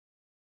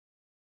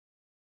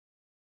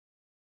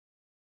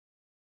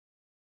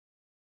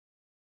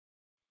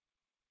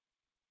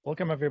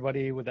Welcome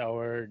everybody with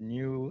our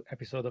new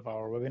episode of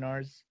our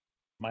webinars.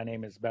 My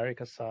name is Barry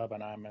Kassab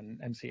and I'm an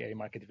MCA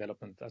Market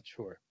Development at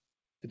Shure.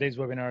 Today's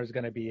webinar is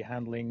going to be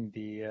handling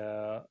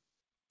the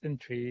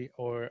entry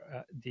or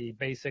the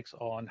basics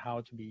on how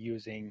to be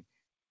using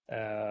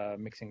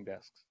mixing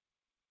desks.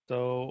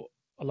 So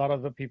a lot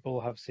of the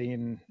people have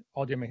seen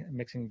audio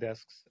mixing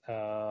desks.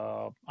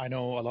 I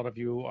know a lot of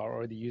you are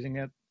already using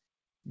it.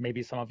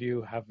 Maybe some of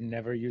you have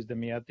never used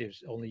them yet. They're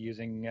only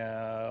using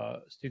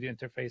studio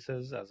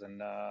interfaces as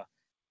in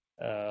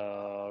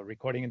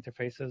recording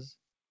interfaces.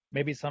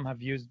 Maybe some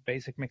have used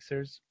basic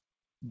mixers,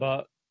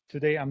 but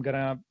today I'm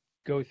gonna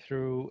go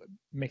through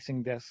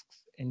mixing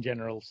desks in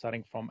general,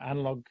 starting from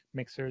analog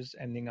mixers,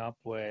 ending up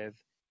with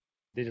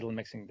digital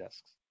mixing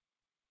desks.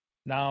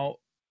 Now,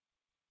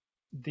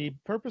 the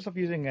purpose of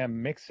using a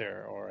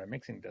mixer or a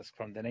mixing desk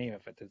from the name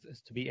of it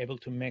is to be able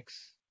to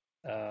mix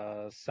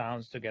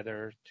sounds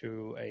together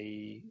to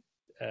a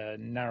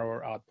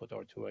narrower output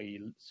or to a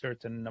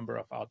certain number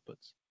of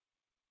outputs.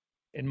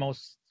 In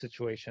most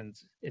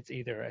situations, it's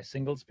either a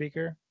single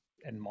speaker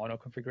in mono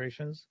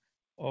configurations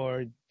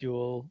or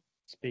dual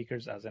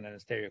speakers as in a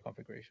stereo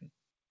configuration.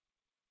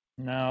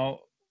 Now,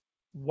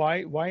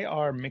 why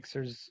are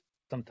mixers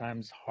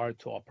sometimes hard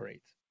to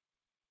operate?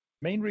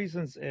 Main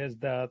reasons is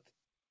that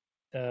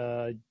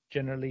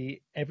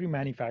generally every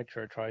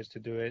manufacturer tries to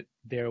do it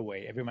their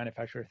way. Every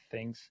manufacturer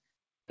thinks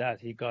that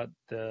he got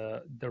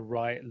the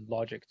right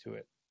logic to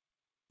it.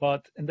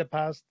 But in the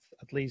past,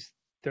 at least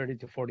 30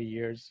 to 40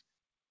 years,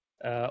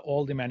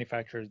 all the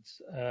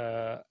manufacturers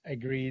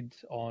agreed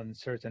on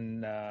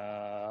certain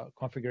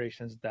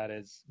configurations that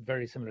is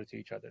very similar to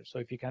each other. So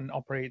if you can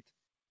operate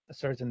a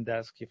certain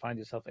desk, you find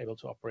yourself able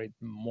to operate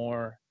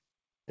more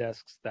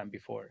desks than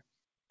before.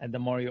 And the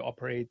more you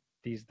operate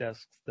these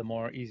desks, the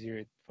more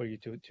easier for you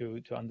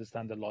to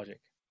understand the logic.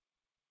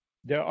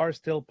 There are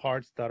still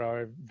parts that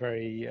are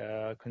very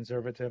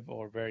conservative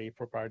or very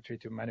proprietary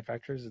to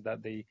manufacturers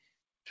that they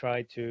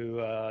try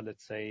to,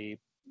 let's say,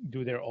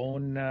 do their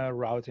own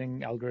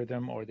routing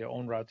algorithm or their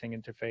own routing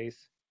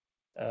interface.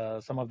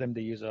 Some of them,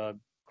 they use a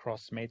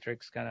cross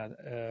matrix kind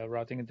of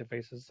routing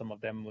interfaces. Some of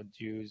them would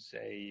use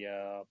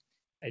a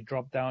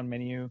drop-down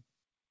menu.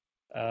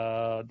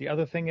 The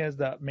other thing is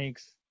that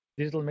makes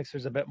digital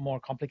mixers a bit more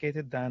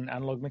complicated than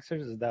analog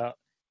mixers is that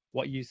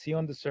what you see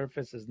on the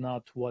surface is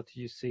not what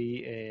you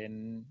see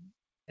in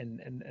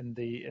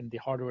the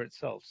hardware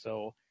itself.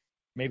 So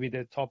maybe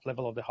the top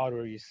level of the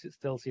hardware, you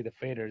still see the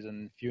faders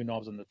and few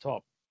knobs on the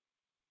top.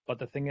 But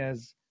the thing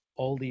is,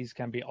 all these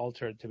can be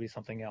altered to be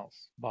something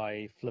else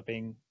by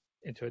flipping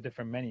into a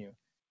different menu.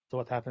 So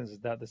what happens is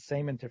that the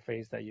same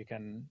interface that you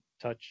can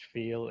touch,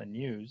 feel, and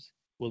use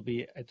will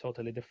be a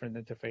totally different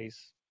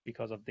interface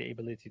because of the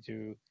ability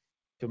to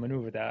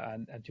maneuver that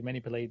and to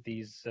manipulate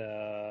these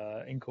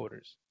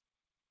encoders.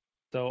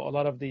 So a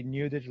lot of the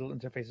new digital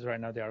interfaces right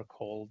now, they are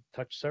called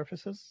touch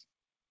surfaces.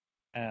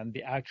 And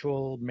the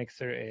actual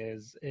mixer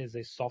is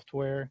a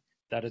software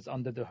that is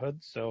under the hood.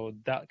 So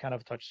that kind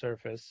of touch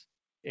surface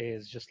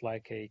is just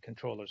like a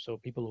controller. So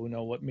people who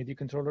know what MIDI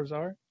controllers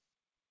are,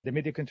 the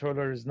MIDI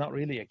controller is not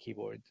really a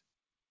keyboard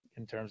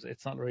in terms,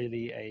 it's not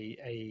really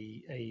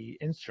a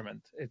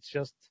instrument. It's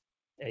just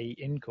a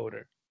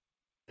encoder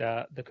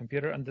that the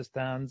computer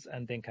understands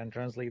and then can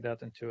translate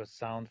that into a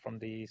sound from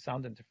the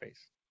sound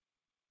interface.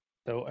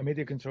 So a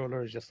MIDI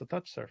controller is just a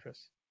touch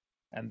surface.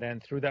 And then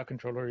through that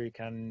controller, you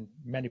can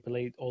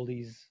manipulate all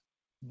these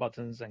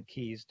buttons and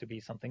keys to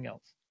be something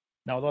else.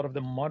 Now, a lot of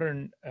the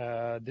modern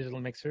digital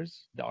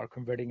mixers that are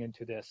converting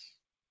into this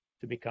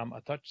to become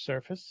a touch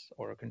surface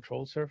or a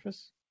control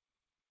surface,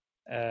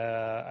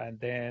 and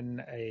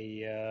then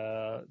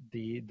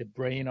the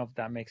brain of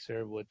that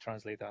mixer would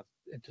translate that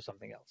into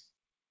something else.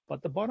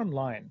 But the bottom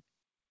line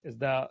is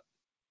that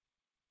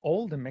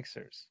all the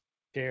mixers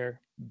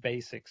share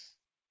basics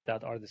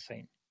that are the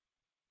same.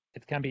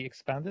 It can be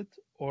expanded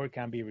or it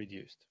can be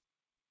reduced.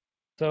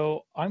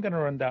 So I'm going to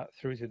run that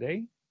through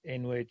today,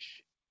 in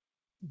which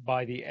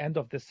by the end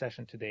of this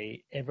session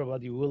today,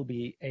 everybody will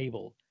be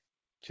able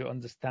to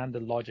understand the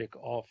logic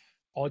of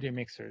audio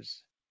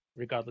mixers,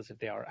 regardless if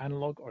they are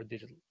analog or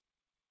digital.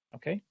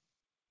 Okay.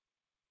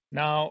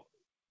 Now,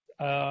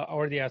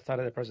 already I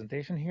started the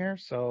presentation here,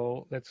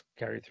 so let's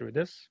carry through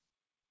this.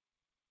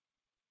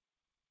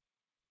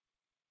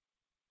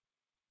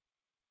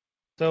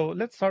 So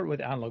let's start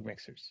with analog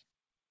mixers.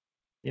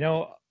 You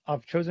know,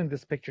 I've chosen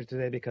this picture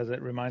today because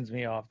it reminds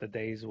me of the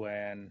days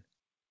when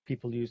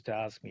people used to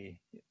ask me,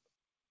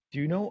 do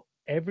you know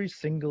every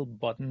single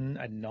button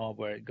and knob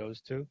where it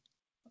goes to?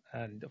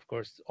 And of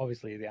course,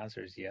 obviously the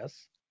answer is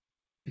yes,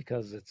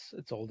 because it's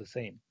all the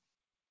same.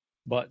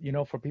 But you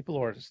know, for people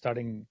who are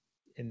starting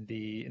in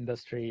the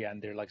industry and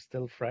they're like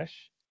still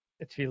fresh,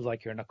 it feels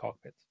like you're in a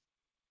cockpit.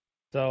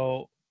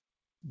 So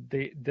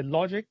the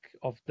logic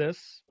of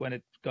this, when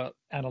it got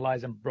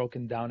analyzed and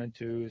broken down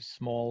into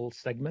small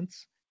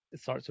segments,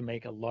 it starts to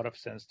make a lot of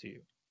sense to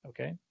you.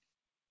 Okay,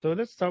 so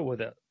let's start with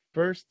it.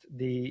 First,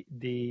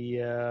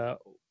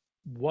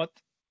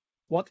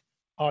 what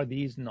are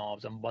these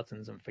knobs and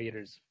buttons and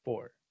faders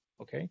for?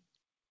 Okay,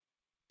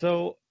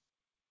 So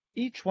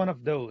each one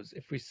of those,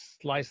 if we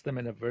slice them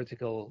in a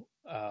vertical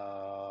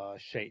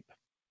shape,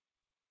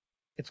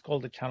 it's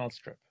called a channel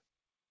strip.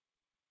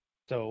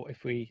 So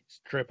if we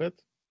strip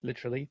it,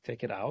 literally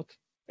take it out,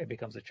 it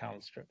becomes a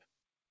channel strip.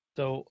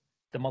 So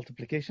the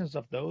multiplications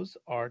of those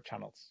are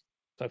channels.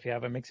 So if you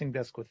have a mixing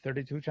desk with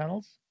 32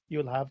 channels,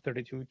 you'll have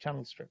 32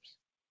 channel strips.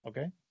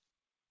 Okay.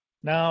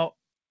 Now,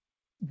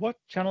 what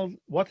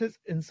is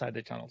inside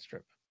the channel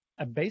strip?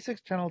 A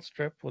basic channel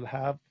strip will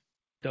have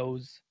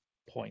those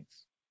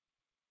points.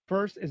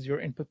 First is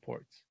your input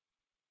ports.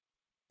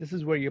 This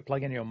is where you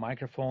plug in your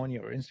microphone,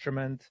 your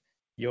instrument,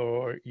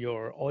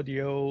 your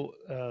audio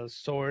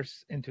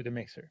source into the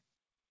mixer.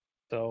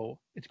 So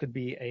it could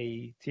be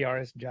a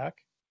TRS jack,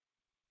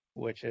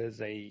 which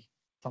is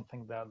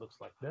something that looks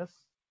like this,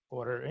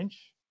 1/4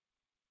 inch.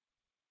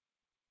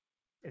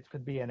 It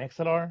could be an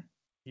XLR.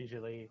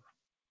 Usually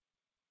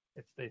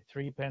it's the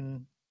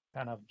 3-pin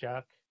kind of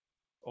jack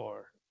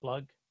or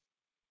plug,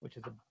 which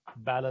is a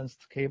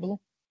balanced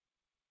cable.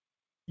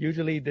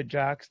 Usually the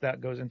jacks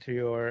that goes into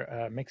your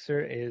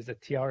mixer is a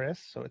TRS,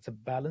 so it's a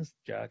balanced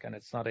jack and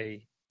it's not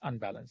a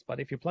unbalanced. But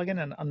if you plug in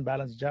an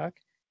unbalanced jack,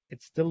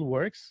 it still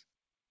works,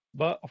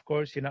 but of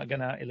course you're not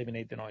gonna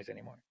eliminate the noise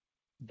anymore,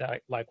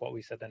 like what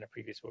we said in the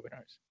previous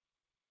webinars.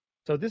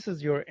 So this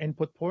is your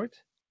input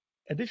port.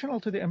 Additional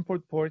to the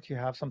input port, you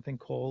have something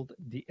called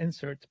the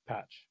insert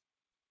patch.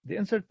 The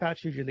insert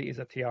patch usually is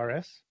a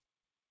TRS,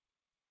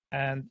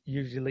 and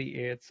usually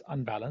it's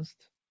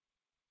unbalanced.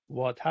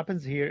 What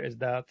happens here is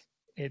that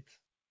it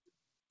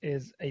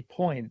is a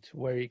point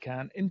where you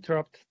can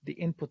interrupt the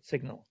input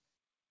signal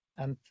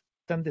and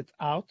send it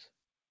out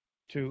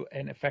to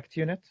an effect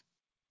unit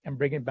and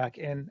bring it back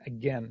in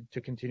again to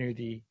continue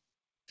the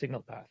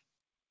signal path.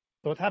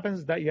 So what happens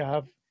is that you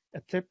have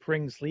a tip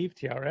ring sleeve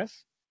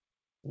TRS.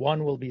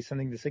 One will be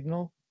sending the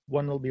signal,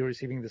 one will be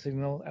receiving the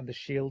signal, and the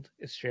shield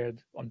is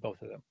shared on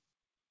both of them.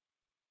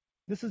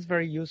 This is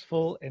very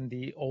useful in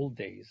the old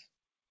days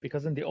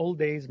because in the old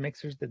days,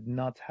 mixers did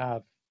not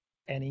have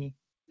any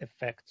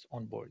effects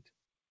on board.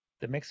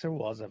 The mixer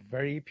was a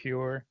very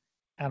pure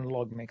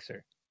analog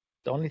mixer.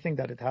 The only thing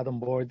that it had on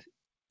board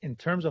in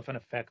terms of an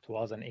effect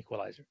was an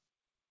equalizer.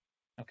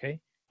 Okay.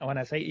 And when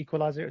I say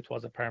equalizer, it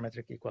was a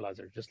parametric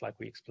equalizer, just like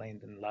we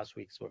explained in last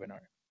week's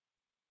webinar.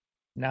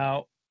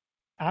 Now,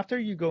 after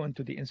you go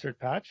into the insert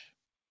patch,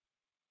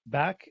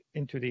 back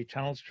into the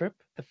channel strip,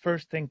 the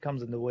first thing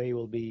comes in the way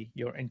will be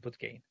your input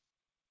gain.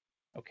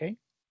 Okay.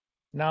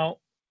 Now,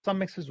 some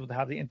mixers would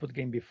have the input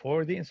gain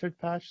before the insert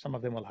patch. Some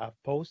of them will have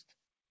post.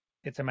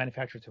 It's a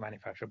manufacturer to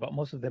manufacturer, but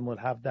most of them will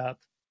have that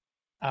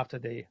after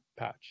the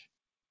patch.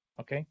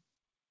 Okay.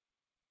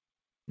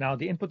 Now,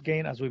 the input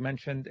gain, as we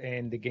mentioned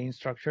in the gain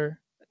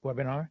structure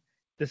webinar,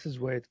 this is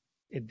where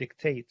it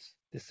dictates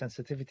the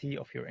sensitivity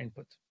of your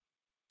input.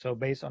 So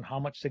based on how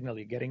much signal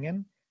you're getting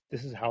in,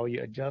 this is how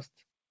you adjust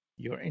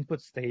your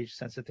input stage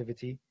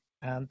sensitivity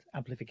and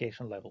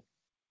amplification level.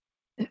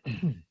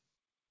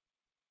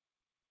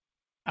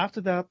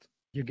 After that,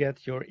 you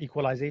get your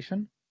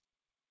equalization.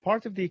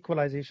 Part of the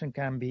equalization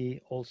can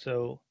be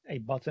also a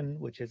button,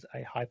 which is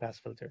a high pass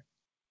filter.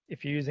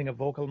 If you're using a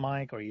vocal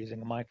mic or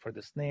using a mic for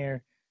the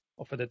snare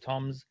or for the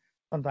toms,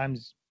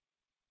 sometimes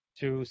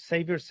to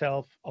save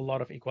yourself a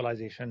lot of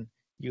equalization,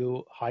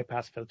 you high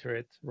pass filter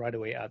it right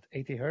away at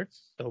 80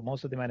 hertz. So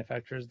most of the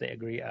manufacturers, they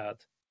agree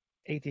at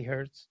 80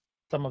 hertz.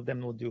 Some of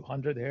them will do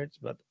 100 hertz,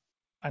 but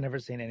I never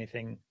seen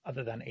anything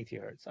other than 80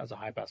 hertz as a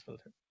high pass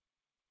filter.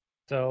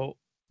 So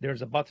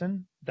there's a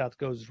button that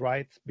goes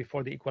right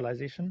before the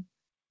equalization.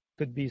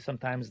 Could be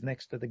sometimes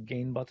next to the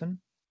gain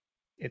button.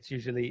 It's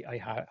usually a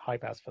high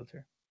pass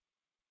filter.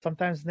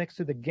 Sometimes next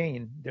to the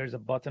gain, there's a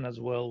button as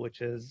well,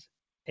 which is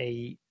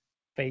a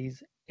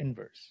phase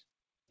inverse.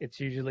 It's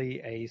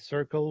usually a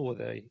circle with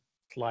a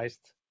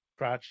sliced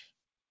scratch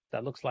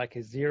that looks like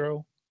a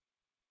 0.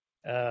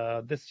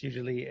 This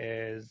usually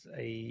is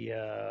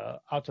a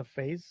out of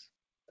phase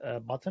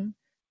button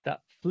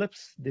that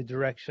flips the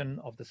direction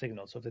of the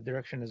signal. So if the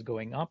direction is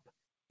going up,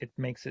 it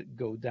makes it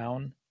go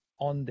down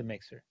on the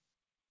mixer.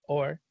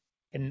 Or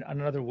in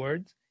another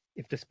words,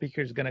 if the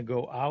speaker is going to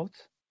go out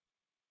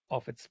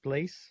of its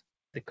place,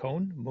 the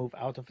cone move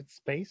out of its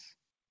space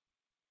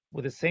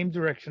with the same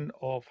direction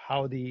of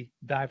how the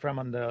diaphragm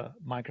on the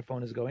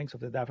microphone is going. So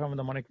if the diaphragm on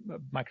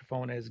the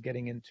microphone is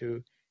getting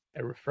into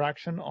a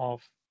refraction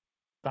of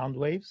sound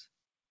waves,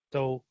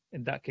 so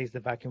in that case,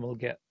 the vacuum will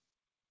get,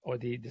 or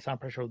the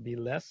sound pressure will be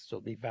less, so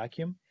it'll be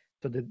vacuum.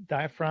 So the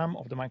diaphragm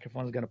of the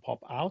microphone is going to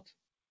pop out,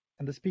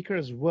 and the speaker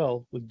as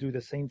well will do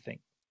the same thing.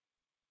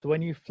 So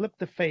when you flip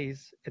the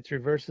phase, it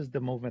reverses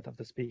the movement of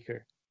the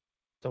speaker.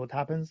 So what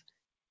happens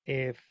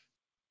if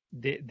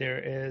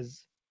there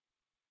is,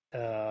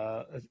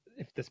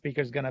 if the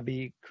speaker is going to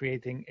be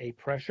creating a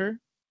pressure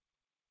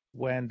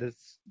when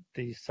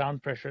the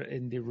sound pressure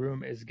in the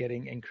room is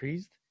getting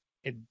increased,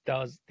 it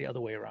does the other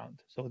way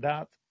around. So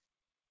that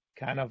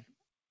kind of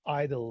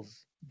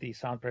idles the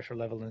sound pressure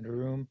level in the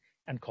room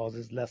and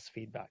causes less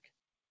feedback.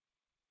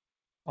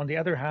 On the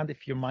other hand,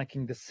 if you're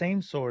miking the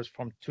same source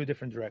from two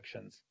different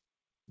directions,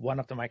 one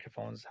of the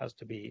microphones has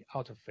to be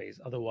out of phase.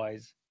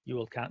 Otherwise, they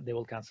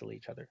will cancel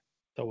each other.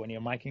 So when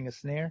you're miking a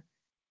snare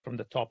from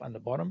the top and the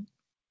bottom,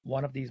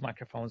 one of these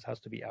microphones has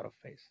to be out of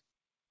phase.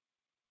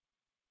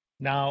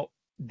 Now,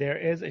 there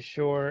is a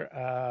Shure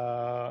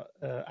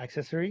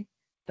accessory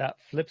that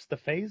flips the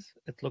phase.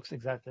 It looks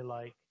exactly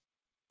like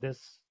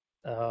this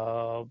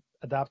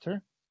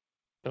adapter.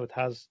 So it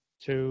has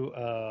two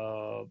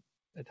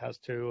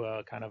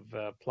kind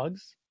of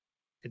plugs.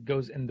 It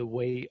goes in the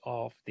way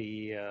of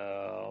the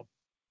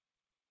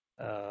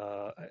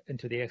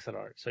into the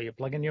XLR. So you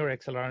plug in your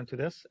XLR into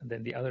this, and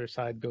then the other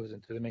side goes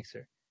into the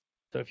mixer.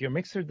 So if your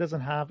mixer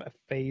doesn't have a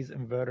phase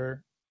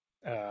inverter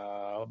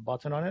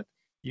button on it,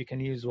 you can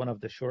use one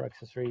of the Shure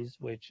accessories,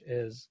 which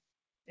is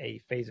a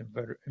phase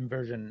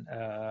inversion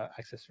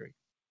accessory.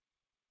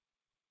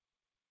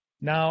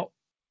 Now,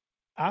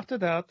 after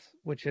that,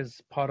 which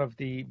is part of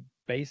the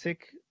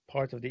basic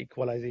part of the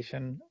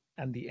equalization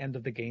and the end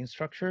of the gain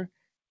structure,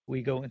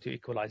 we go into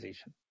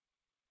equalization.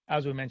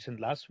 As we mentioned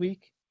last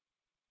week,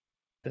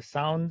 the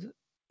sound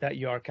that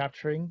you are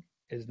capturing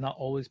is not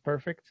always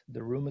perfect.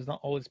 The room is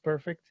not always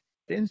perfect.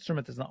 The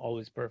instrument is not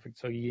always perfect.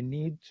 So you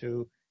need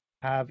to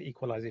have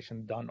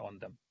equalization done on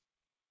them.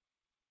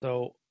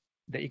 So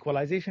the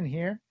equalization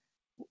here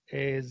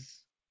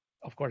is,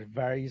 of course,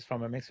 varies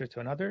from a mixer to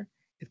another.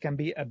 It can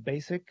be a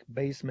basic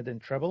bass, mid,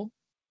 and treble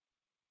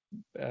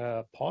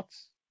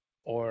pots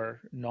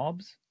or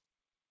knobs,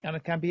 and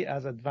it can be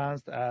as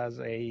advanced as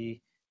a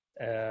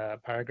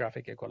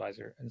paragraphic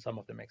equalizer in some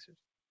of the mixers.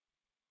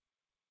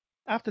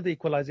 After the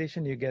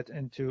equalization, you get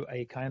into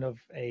a kind of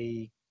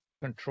a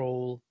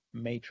control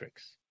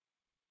matrix.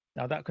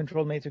 Now that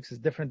control matrix is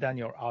different than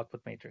your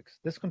output matrix.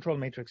 This control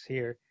matrix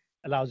here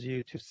allows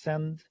you to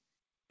send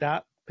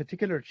that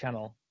particular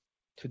channel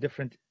to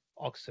different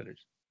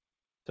auxiliaries.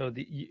 So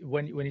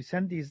when you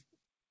send these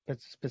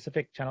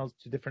specific channels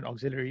to different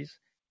auxiliaries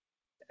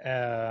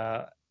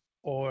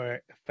or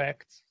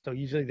effects, so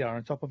usually they are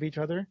on top of each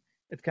other,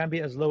 it can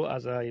be as low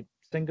as a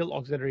single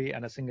auxiliary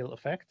and a single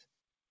effect,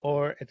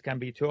 or it can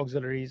be two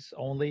auxiliaries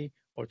only,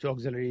 or two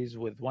auxiliaries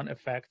with one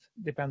effect.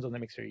 Depends on the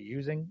mixer you're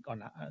using,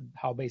 on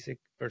how basic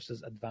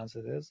versus advanced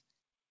it is.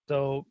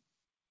 So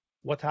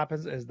what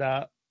happens is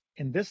that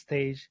in this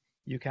stage,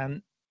 you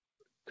can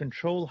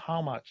control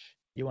how much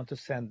you want to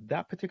send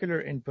that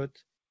particular input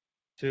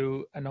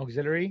to an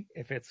auxiliary,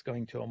 if it's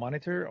going to a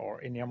monitor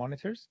or in your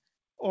monitors,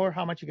 or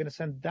how much you're going to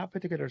send that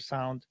particular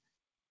sound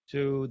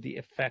to the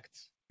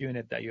effects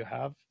unit that you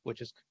have,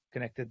 which is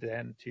connected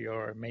then to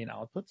your main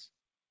outputs.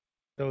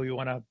 So you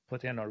want to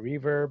put in a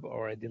reverb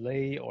or a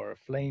delay or a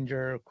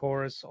flanger,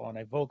 chorus on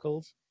a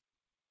vocals.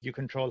 You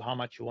control how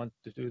much you want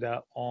to do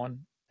that on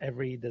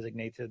every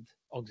designated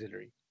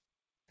auxiliary.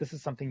 This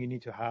is something you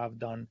need to have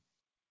done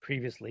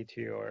previously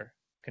to your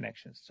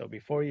connections. So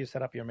before you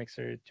set up your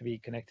mixer to be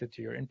connected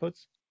to your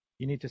inputs,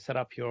 you need to set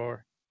up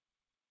your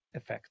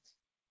effects,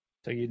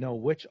 so you know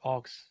which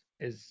aux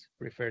is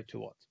referred to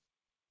what.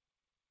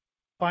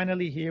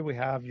 Finally, here we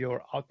have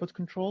your output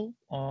control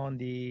on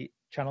the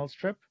channel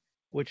strip,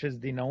 which is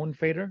the known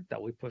fader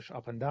that we push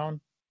up and down.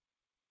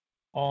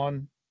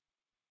 On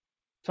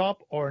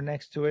top or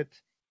next to it,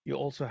 you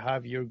also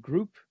have your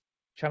group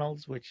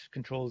channels, which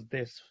controls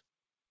this.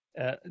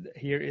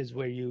 Here is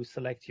where you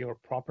select your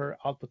proper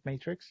output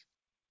matrix.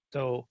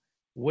 So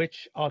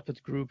which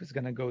output group is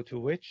going to go to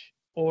which,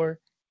 or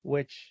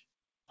which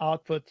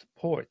output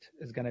port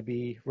is going to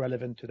be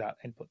relevant to that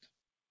input.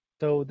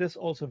 So this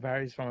also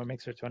varies from a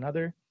mixer to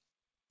another.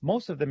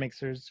 Most of the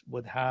mixers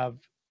would have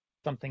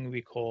something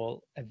we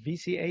call a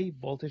VCA,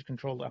 voltage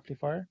controlled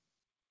amplifier,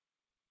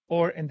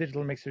 or in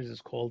digital mixers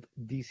is called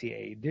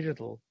DCA,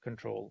 digital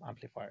control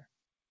amplifier.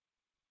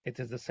 It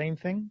is the same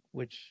thing,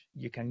 which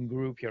you can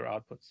group your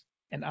outputs.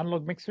 In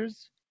analog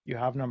mixers, you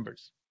have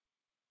numbers.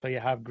 So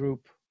you have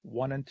group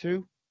 1 and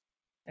 2,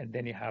 and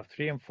then you have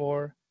 3 and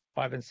 4,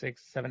 5 and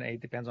 6, 7, 8,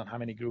 depends on how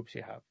many groups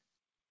you have.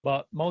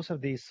 But most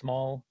of these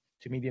small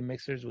to medium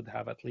mixers would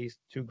have at least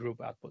 2 group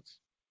outputs.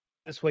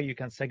 This way you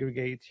can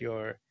segregate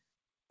your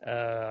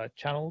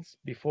channels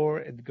before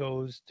it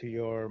goes to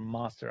your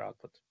master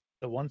output.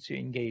 So once you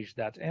engage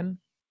that in,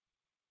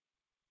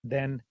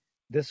 then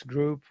this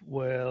group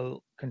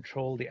will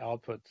control the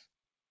output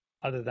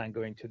other than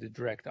going to the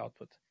direct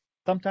output.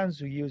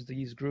 Sometimes we use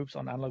these groups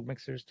on analog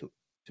mixers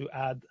to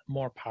add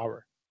more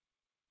power.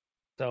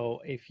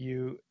 So if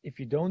you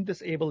don't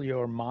disable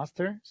your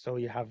master, so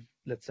you have,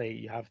 let's say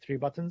you have 3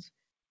 buttons,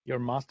 your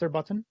master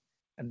button,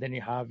 and then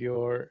you have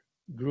your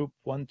group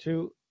 1,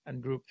 2,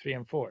 and group 3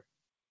 and 4.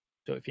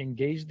 So if you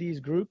engage these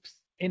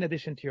groups, in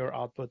addition to your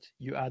output,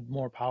 you add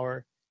more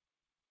power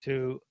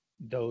to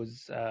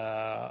those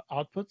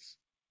outputs.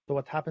 So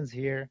what happens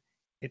here,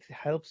 it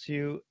helps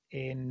you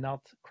in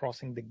not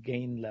crossing the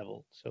gain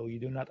level. So you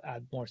do not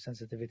add more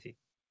sensitivity.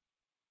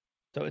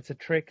 So it's a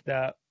trick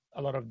that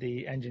a lot of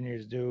the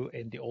engineers do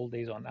in the old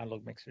days on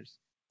analog mixers,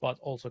 but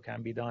also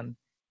can be done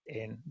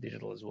in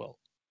digital as well.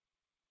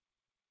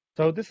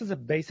 So this is a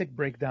basic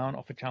breakdown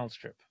of a channel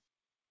strip.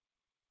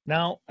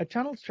 Now, a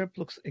channel strip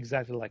looks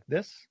exactly like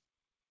this.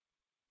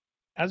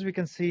 As we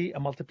can see, a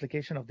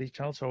multiplication of these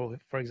channels. So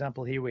for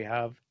example, here we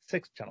have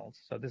 6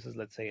 channels. So this is,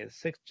 let's say, a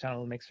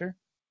 6-channel mixer.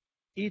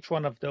 Each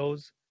one of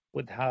those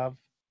would have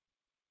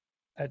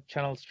a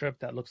channel strip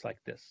that looks like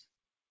this.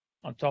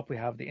 On top, we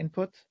have the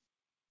input.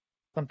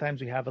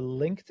 Sometimes we have a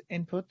linked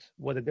input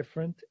with a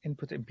different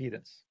input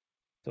impedance.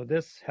 So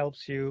this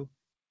helps you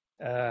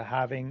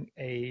having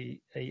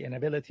an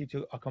ability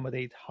to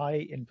accommodate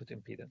high input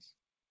impedance.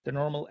 The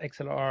normal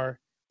XLR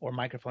or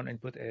microphone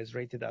input is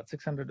rated at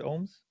 600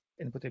 ohms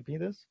input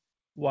impedance,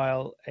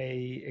 while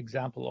a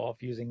example of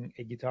using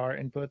a guitar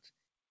input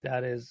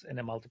that is in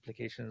the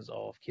multiplications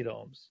of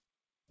kilo ohms.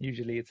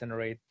 Usually it's in a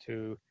rate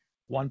to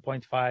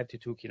 1.5 to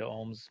 2 kilo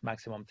ohms,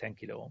 maximum 10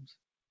 kilo ohms.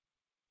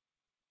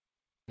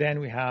 Then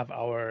we have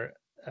our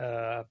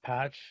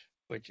patch,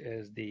 which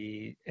is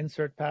the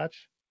insert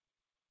patch.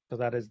 So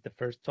that is the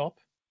first top.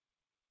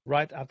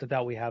 Right after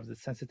that, we have the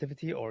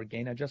sensitivity or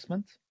gain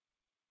adjustment.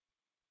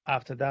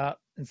 After that,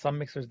 in some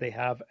mixers, they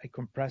have a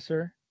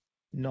compressor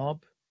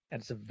knob, and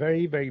it's a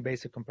very, very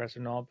basic compressor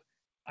knob.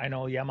 I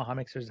know Yamaha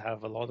mixers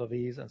have a lot of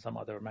these and some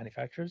other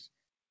manufacturers,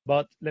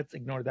 but let's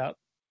ignore that,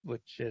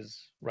 which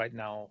is right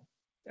now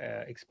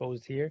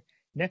exposed here.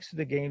 Next to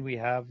the gain, we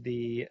have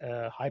the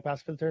high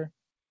pass filter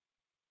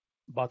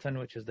button,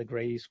 which is the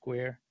gray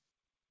square.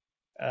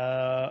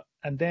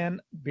 And then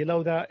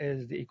below that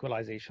is the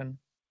equalization,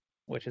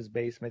 which is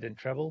bass, mid, and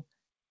treble.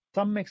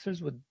 Some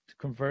mixers would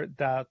convert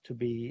that to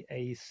be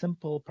a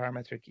simple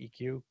parametric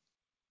EQ,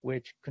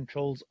 which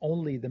controls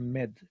only the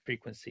mid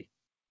frequency.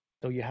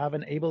 So you have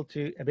an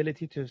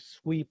ability to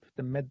sweep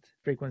the mid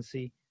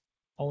frequency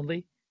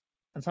only.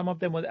 And some of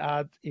them would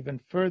add even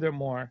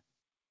furthermore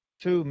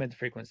 2 mid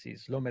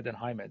frequencies, low mid and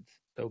high mid.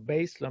 So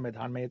bass, low mid,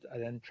 high mid,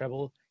 and then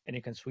treble, and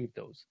you can sweep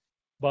those.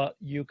 But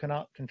you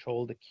cannot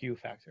control the Q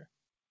factor.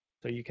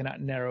 So you cannot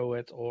narrow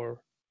it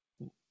or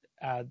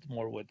add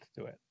more width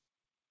to it.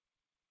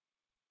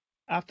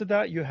 After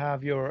that, you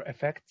have your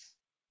effects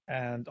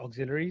and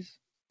auxiliaries.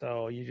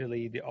 So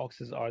usually the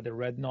auxes are the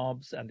red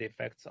knobs and the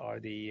effects are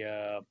the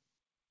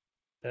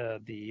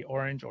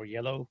orange or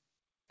yellow,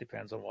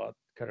 depends on what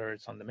color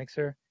it's on the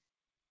mixer.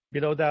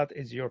 Below that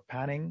is your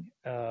panning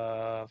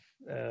knob.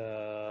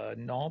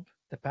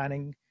 The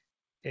panning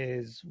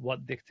is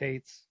what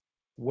dictates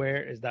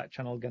where is that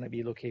channel going to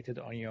be located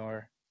on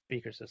your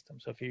speaker system.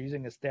 So if you're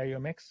using a stereo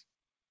mix,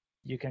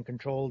 you can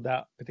control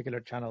that particular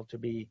channel to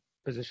be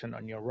positioned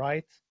on your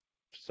right.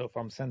 So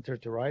from center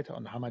to right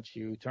on how much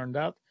you turn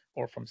that,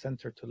 or from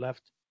center to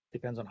left,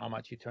 depends on how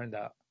much you turn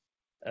that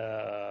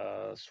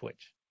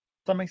switch.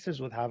 Some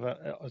mixers would have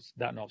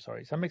that knob,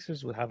 sorry. Some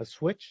mixers would have a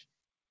switch.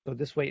 So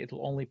this way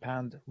it'll only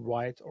pan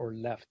right or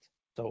left.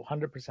 So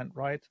 100%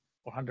 right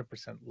or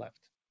 100%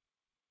 left.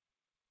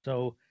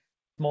 So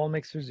small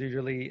mixers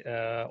usually,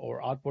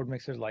 or outboard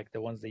mixers like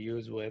the ones they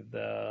use with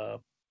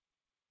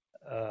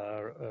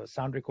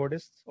sound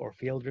recordists or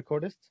field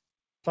recordists,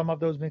 some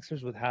of those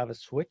mixers would have a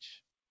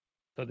switch.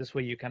 So this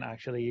way you can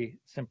actually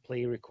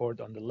simply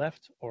record on the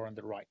left or on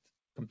the right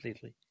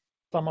completely.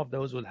 Some of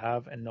those will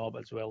have a knob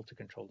as well to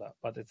control that,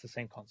 but it's the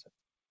same concept.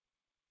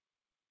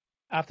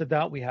 After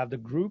that, we have the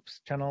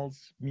groups,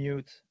 channels,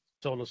 mute,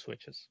 solo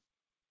switches.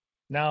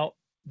 Now,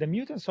 the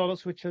mute and solo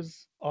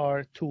switches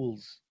are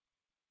tools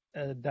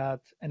that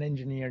an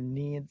engineer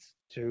needs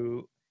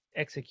to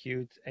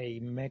execute a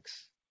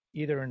mix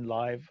either in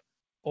live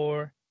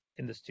or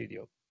in the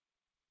studio.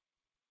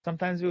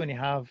 Sometimes when you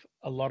have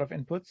a lot of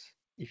inputs,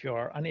 if you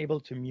are unable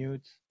to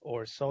mute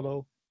or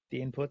solo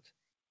the input,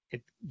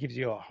 it gives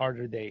you a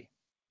harder day.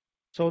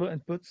 Solo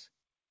inputs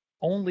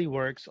only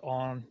works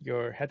on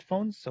your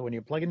headphones. So when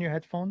you plug in your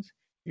headphones,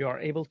 you are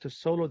able to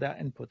solo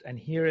that input and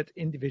hear it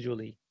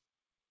individually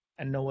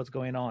and know what's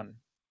going on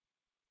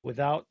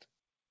without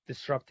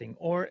disrupting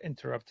or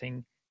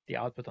interrupting the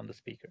output on the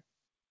speaker.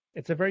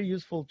 It's a very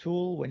useful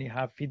tool when you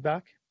have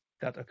feedback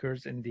that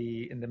occurs in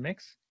the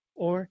mix,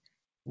 or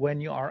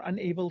when you are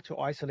unable to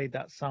isolate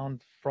that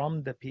sound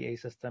from the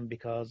PA system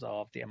because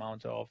of the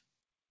amount of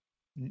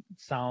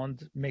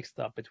sound mixed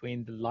up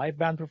between the live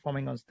band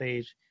performing on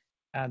stage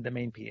and the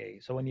main PA.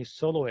 So when you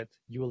solo it,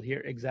 you will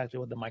hear exactly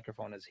what the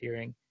microphone is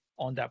hearing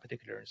on that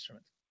particular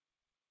instrument.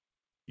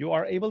 You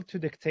are able to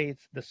dictate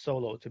the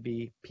solo to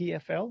be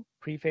PFL,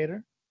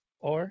 pre-fader,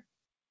 or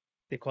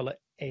they call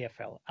it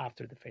AFL,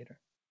 after the fader.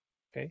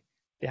 Okay,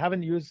 they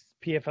haven't used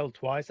PFL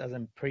twice as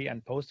in pre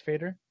and post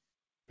fader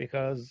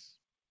because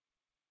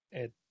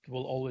it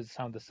will always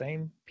sound the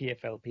same,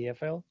 PFL,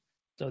 PFL.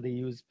 So they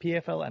use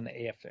PFL and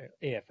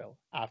AFL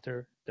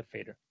after the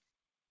fader.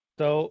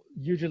 So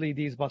usually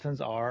these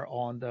buttons are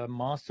on the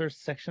master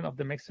section of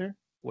the mixer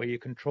where you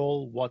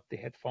control what the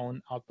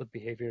headphone output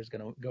behavior is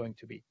going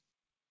to be.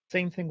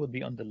 Same thing would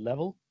be on the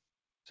level.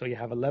 So you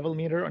have a level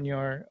meter on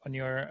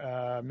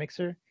your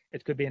mixer.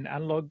 It could be an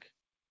analog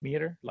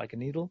meter like a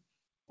needle,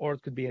 or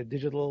it could be a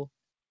digital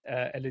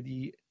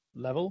LED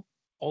level.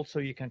 Also,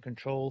 you can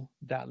control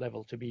that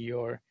level to be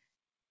your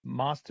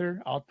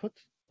master output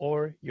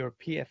or your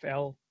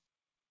PFL,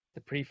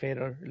 the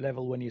pre-fader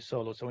level when you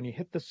solo. So when you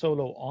hit the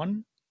solo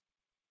on,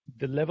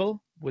 the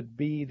level would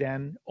be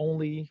then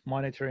only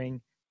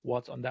monitoring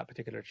what's on that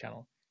particular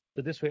channel.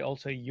 So this way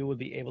also you will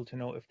be able to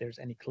know if there's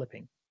any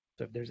clipping,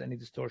 so if there's any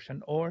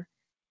distortion or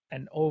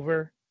an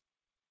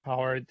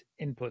overpowered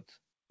input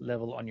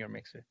level on your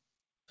mixer.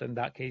 So in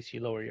that case,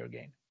 you lower your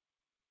gain.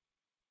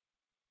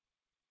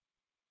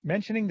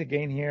 Mentioning the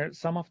gain here,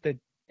 some of the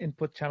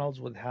input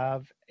channels would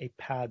have a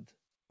pad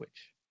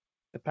switch.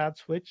 The pad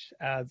switch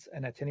adds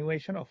an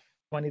attenuation of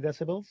 20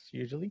 decibels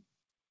usually.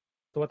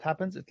 So what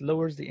happens? It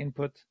lowers the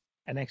input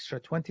an extra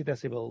 20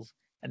 decibels,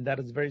 and that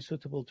is very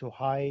suitable to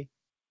high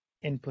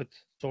input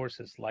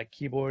sources like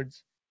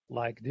keyboards,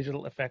 like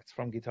digital effects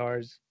from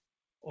guitars,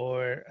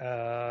 or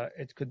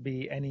it could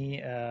be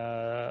any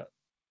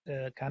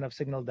kind of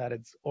signal that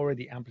it's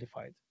already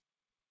amplified.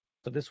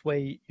 So this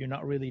way, you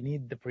not really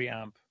need the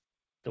preamp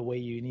the way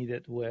you need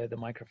it with the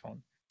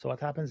microphone. So what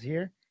happens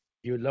here?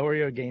 You lower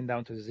your gain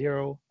down to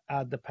 0,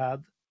 add the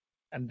pad,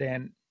 and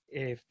then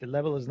if the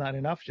level is not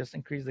enough, just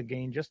increase the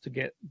gain just to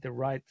get the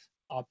right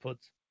output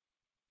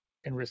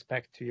in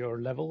respect to your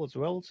level as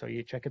well. So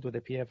you check it with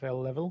the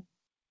PFL level.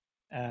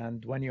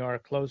 And when you are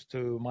close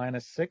to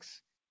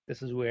 -6,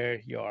 this is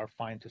where you are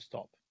fine to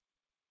stop.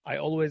 I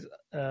always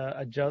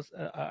adjust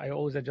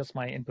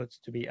my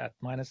inputs to be at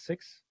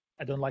 -6.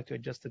 I don't like to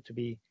adjust it to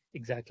be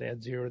exactly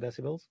at 0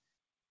 decibels.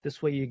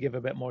 This way you give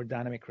a bit more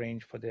dynamic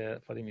range for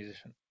the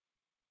musician.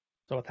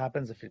 So what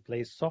happens if he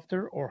plays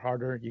softer or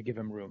harder, you give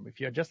him room. If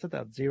you adjust it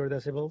at 0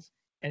 decibels,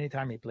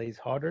 anytime he plays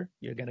harder,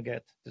 you're going to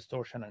get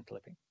distortion and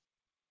clipping.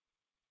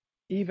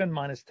 Even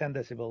 -10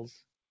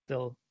 decibels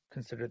still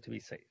considered to be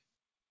safe.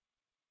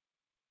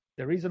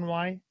 The reason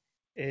why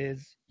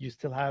is you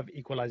still have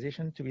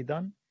equalization to be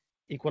done.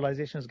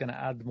 Equalization is going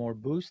to add more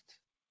boost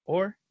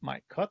or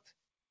might cut.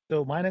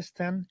 So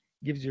 -10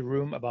 gives you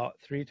room about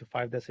 3 to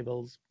 5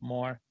 decibels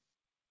more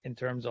in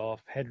terms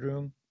of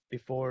headroom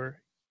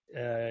before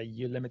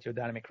you limit your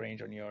dynamic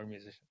range on your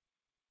musician.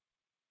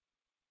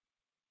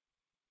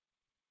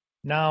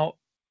 Now,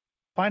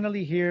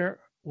 finally here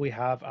we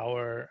have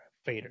our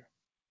fader.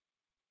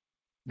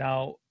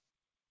 Now,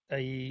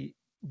 a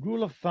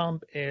rule of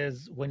thumb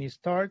is when you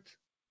start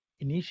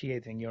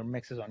initiating your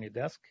mixes on your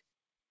desk,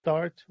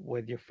 start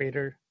with your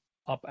fader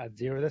up at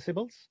 0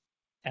 decibels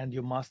and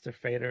your master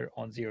fader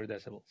on 0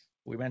 decibels.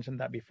 We mentioned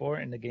that before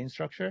in the gain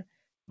structure,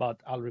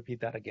 but I'll repeat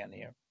that again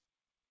here.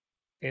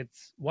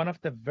 It's one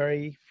of the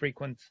very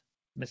frequent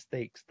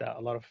mistakes that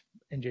a lot of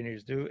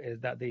engineers do is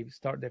that they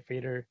start their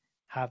fader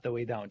half the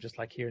way down, just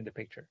like here in the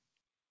picture.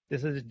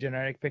 This is a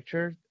generic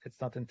picture.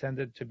 It's not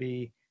intended to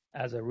be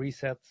as a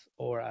reset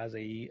or as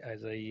a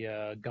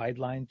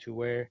guideline to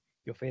where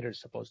your fader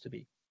is supposed to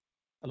be.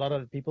 A lot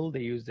of the people,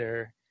 they use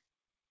their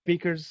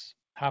speakers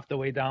half the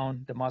way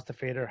down, the master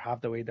fader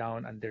half the way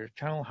down, and their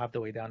channel half the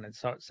way down and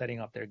start setting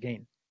up their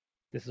gain.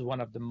 This is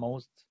one of the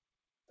most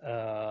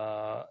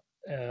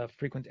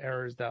frequent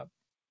errors that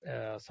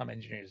some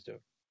engineers do.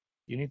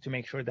 You need to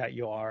make sure that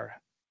you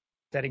are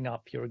setting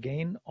up your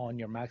gain on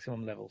your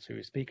maximum level. So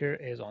your speaker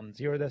is on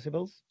 0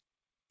 decibels.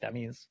 That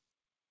means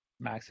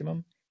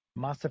maximum.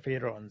 Master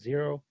fader on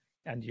 0,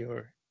 and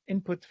your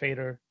input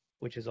fader,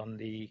 which is on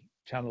the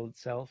channel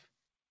itself,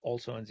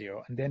 also on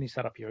 0. And then you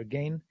set up your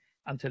gain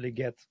until you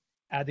get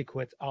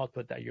adequate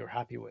output that you're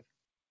happy with.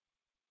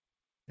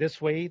 This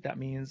way, that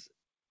means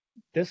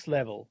this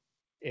level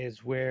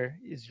is where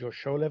your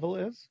show level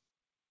is.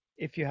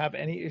 If you have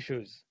any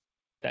issues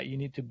that you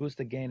need to boost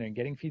the gain and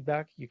getting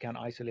feedback, you can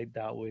isolate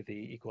that with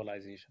the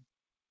equalization.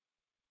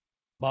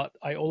 But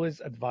I always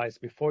advise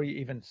before you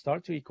even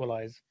start to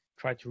equalize,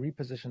 try to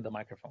reposition the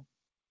microphone.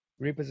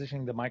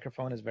 Repositioning the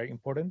microphone is very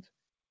important.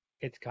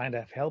 It kind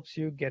of helps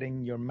you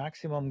getting your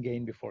maximum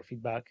gain before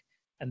feedback,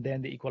 and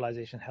then the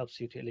equalization helps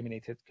you to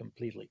eliminate it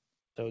completely.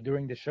 So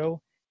during the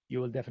show, you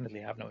will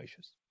definitely have no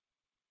issues.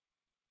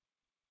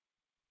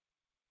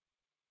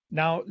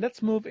 Now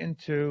let's move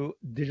into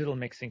digital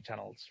mixing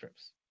channel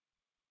strips.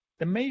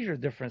 The major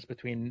difference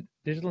between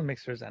digital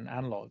mixers and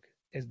analog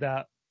is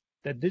that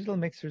the digital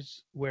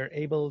mixers were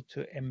able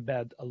to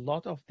embed a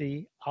lot of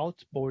the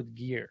outboard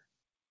gear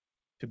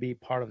to be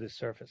part of the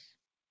surface.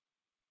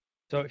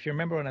 So if you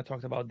remember when I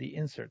talked about the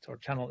inserts or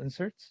channel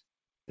inserts,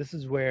 this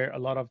is where a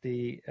lot of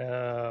the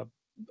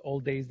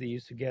old days they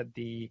used to get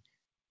the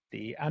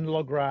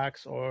analog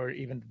racks or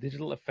even the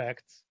digital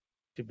effects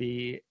to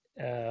be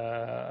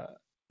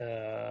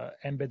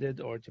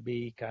embedded or to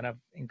be kind of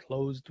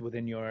enclosed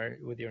within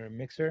your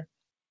mixer.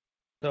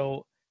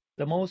 So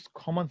the most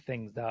common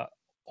things that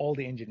all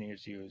the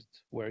engineers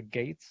used were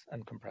gates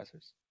and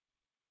compressors.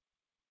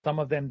 Some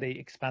of them they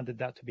expanded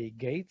that to be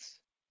gates,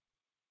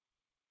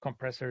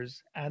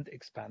 compressors, and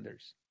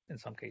expanders in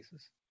some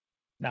cases.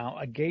 Now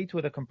a gate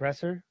with a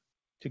compressor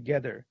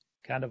together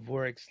kind of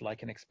works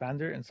like an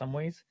expander in some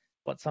ways,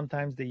 but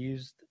sometimes they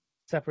used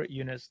separate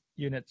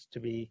units to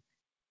be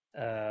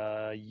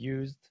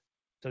used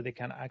so they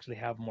can actually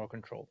have more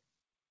control.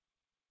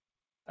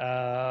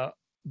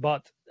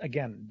 But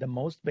again, the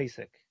most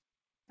basic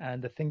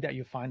and the thing that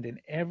you find in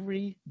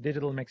every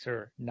digital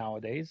mixer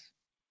nowadays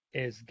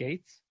is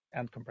gates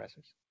and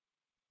compressors.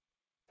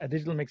 A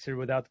digital mixer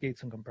without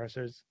gates and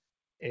compressors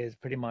is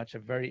pretty much a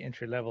very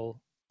entry level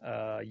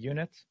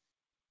unit,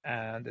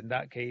 and in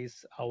that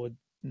case, I would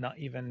not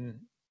even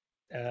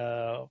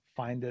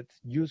find it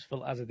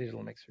useful as a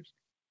digital mixers.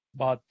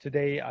 But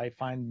today, I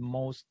find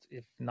most,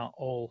 if not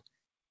all,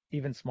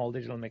 even small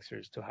digital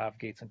mixers to have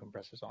gates and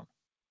compressors on.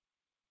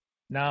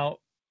 Now,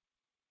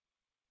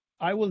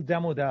 I will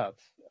demo that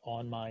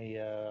on my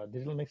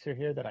digital mixer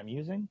here that I'm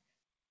using.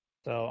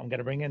 So I'm going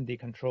to bring in the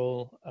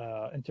control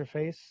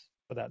interface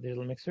for that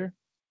digital mixer.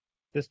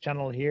 This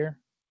channel here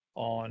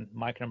on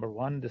mic number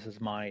 1, this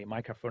is my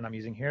microphone I'm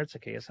using here. It's a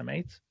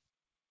KSM8.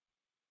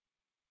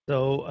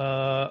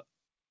 So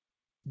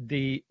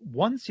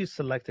once you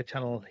select a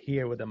channel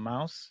here with a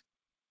mouse,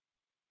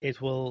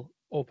 it will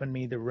open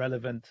me the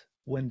relevant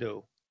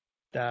window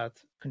that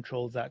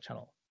controls that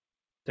channel.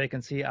 So you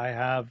can see I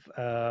have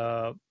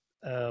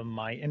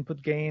my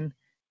input gain.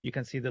 You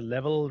can see the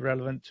level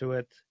relevant to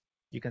it.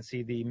 You can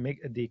see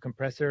the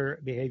compressor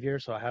behavior.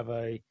 So I have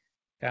a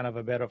kind of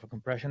a bit of a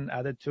compression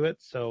added to it.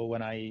 So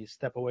when I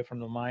step away from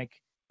the mic,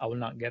 I will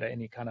not get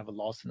any kind of a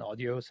loss in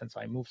audio since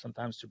I move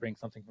sometimes to bring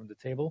something from the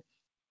table.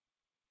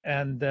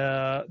 And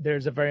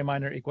there's a very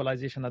minor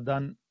equalization I've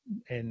done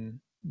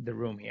in the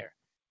room here.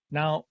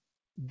 Now,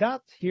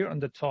 that here on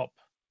the top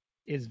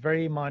is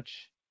very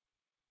much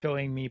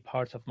showing me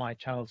parts of my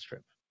channel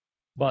strip.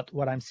 But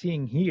what I'm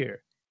seeing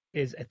here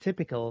is a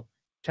typical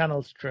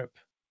channel strip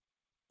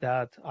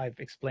that I've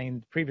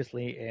explained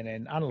previously in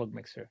an analog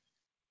mixer.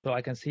 So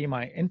I can see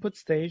my input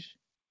stage,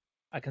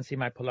 I can see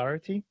my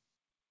polarity,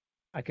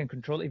 I can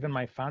control even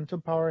my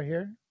phantom power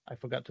here. I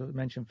forgot to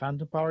mention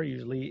phantom power.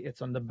 Usually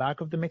it's on the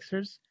back of the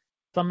mixers.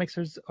 Some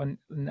mixers in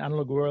the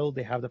analog world,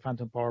 they have the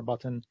phantom power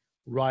button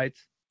right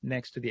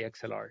next to the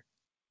XLR.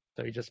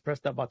 So you just press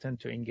that button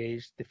to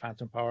engage the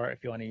phantom power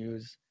if you want to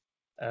use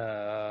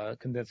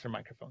condenser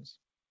microphones.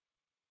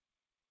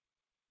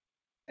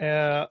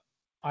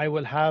 I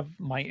will have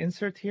my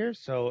insert here.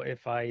 So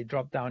if I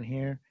drop down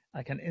here,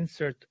 I can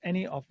insert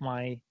any of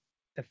my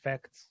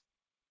effects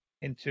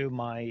into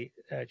my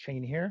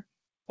chain here,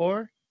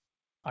 or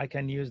I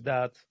can use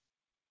that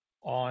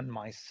on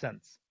my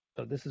synths.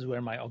 So this is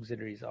where my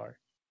auxiliaries are.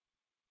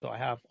 So I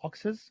have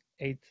auxes,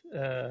 I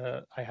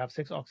have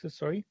 6 auxes,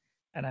 sorry,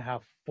 and I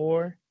have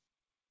 4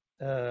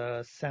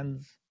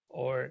 sends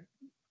or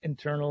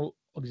internal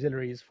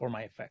auxiliaries for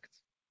my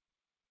effects.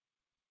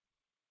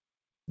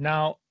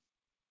 Now,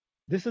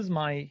 this is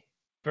my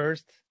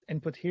first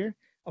input here.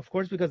 Of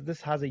course, because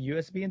this has a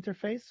USB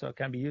interface, so it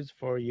can be used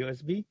for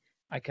USB,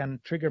 I can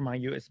trigger my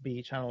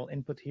USB channel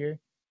input here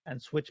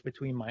and switch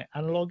between my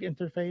analog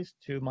interface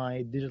to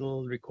my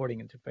digital recording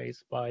interface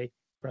by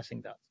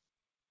pressing that.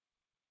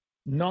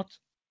 Not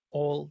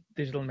all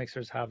digital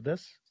mixers have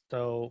this,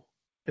 so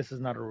this is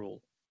not a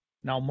rule.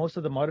 Now, most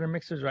of the modern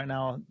mixers right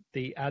now,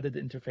 they added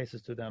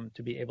interfaces to them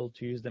to be able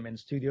to use them in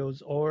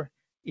studios or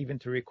even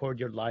to record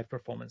your live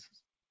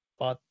performances.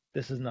 But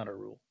this is not a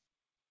rule.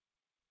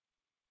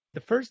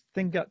 The first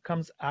thing that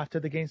comes after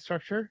the gain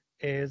structure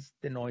is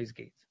the noise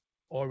gate,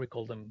 or we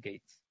call them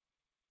gates.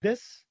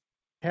 This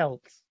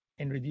helps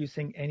in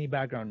reducing any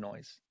background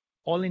noise.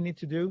 All you need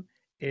to do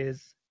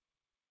is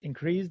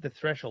increase the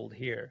threshold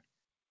here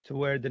to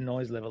where the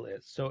noise level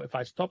is. So if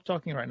I stop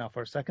talking right now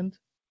for a second,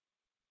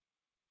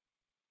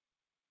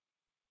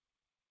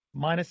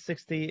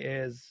 -60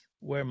 is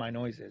where my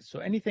noise is. So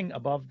anything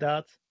above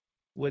that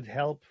would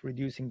help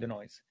reducing the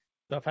noise.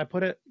 So if I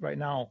put it right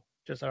now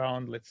just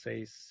around, let's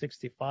say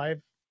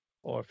 65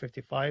 or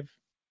 55,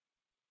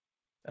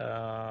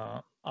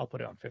 I'll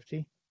put it on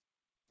 50.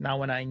 Now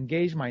when I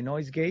engage my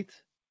noise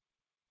gate,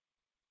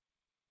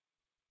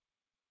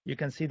 you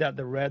can see that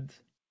the red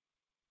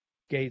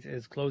gate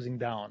is closing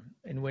down,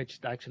 in which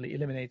it actually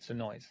eliminates the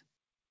noise.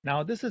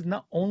 Now this is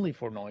not only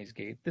for noise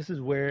gate, this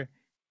is where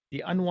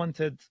the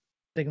unwanted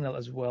signal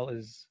as well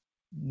is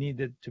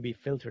needed to be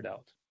filtered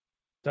out.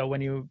 So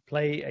when you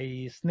play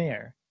a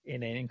snare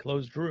in an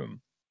enclosed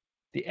room,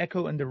 the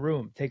echo in the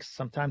room takes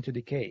some time to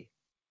decay.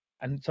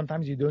 And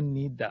sometimes you don't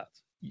need that.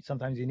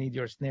 Sometimes you need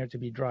your snare to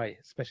be dry,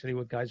 especially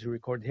with guys who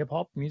record hip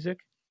hop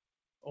music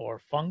or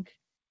funk.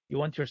 You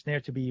want your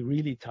snare to be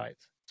really tight.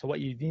 So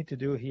what you need to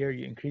do here,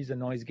 you increase the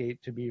noise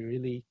gate to be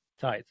really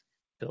tight.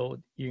 So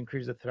you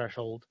increase the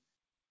threshold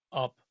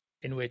up,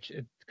 in which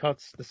it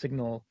cuts the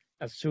signal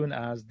as soon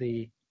as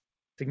the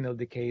signal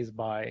decays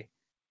by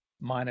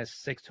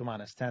 -6 to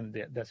 -10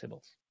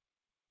 decibels.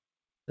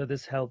 So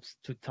this helps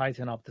to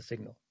tighten up the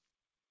signal.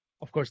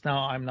 Of course,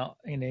 now I'm not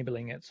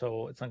enabling it,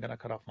 so it's not going to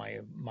cut off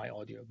my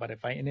audio. But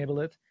if I enable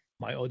it,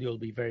 my audio will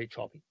be very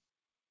choppy.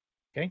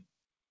 Okay.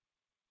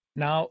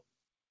 Now,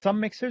 some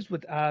mixers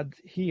would add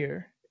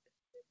here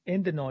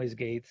in the noise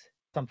gate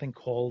something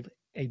called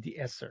a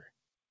de-esser.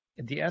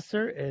 A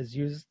de-esser is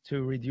used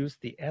to reduce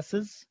the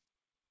S's,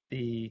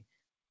 the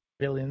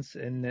billions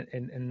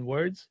in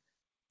words,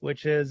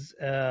 which is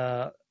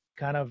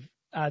kind of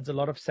adds a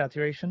lot of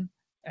saturation,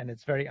 and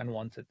it's very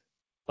unwanted.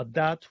 But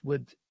that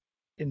would,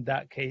 in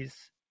that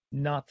case,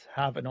 not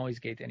have a noise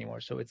gate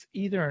anymore. So it's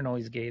either a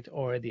noise gate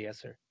or a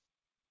de-esser.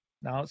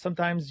 Now,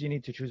 sometimes you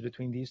need to choose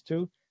between these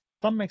two.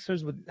 Some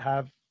mixers would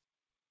have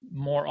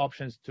more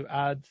options to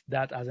add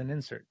that as an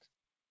insert.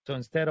 So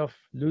instead of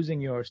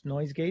losing your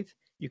noise gate,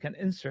 you can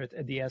insert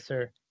a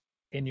de-esser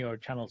in your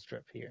channel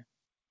strip here.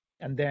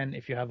 And then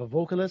if you have a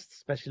vocalist,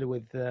 especially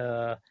with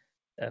a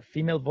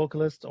female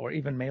vocalist or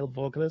even male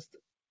vocalist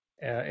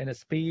in a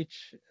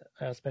speech,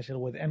 especially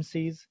with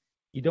MCs,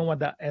 you don't want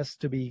that S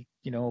to be,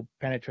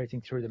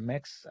 penetrating through the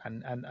mix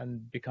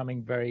and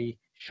becoming very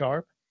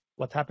sharp.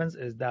 What happens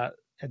is that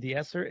a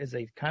de-esser is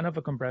a kind of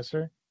a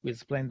compressor. We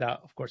explained that,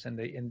 of course, in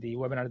the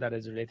webinar that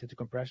is related to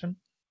compression.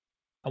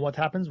 And what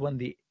happens when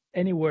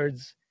any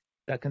words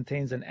that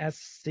contains an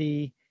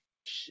SC,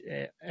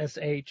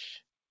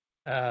 SH,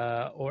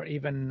 or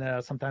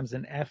even sometimes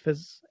an F,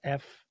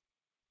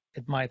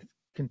 it might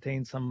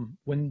contain some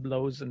wind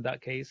blows in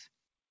that case.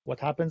 What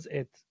happens?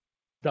 It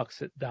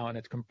ducks it down,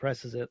 it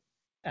compresses it,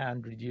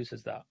 and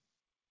reduces that.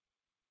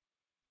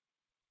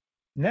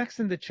 Next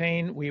in the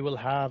chain, we will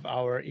have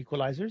our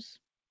equalizers.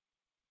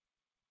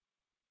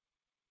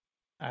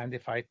 And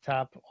if I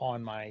tap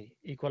on my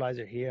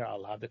equalizer here,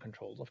 I'll have the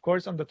controls. Of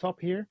course, on the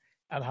top here,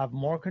 I'll have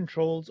more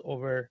controls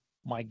over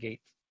my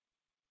gate.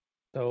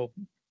 So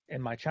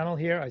in my channel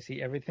here, I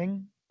see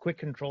everything. Quick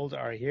controls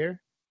are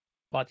here.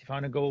 But if I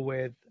want to go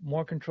with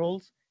more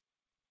controls,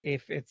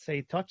 if it's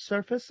a touch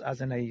surface, as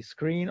in a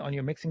screen on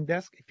your mixing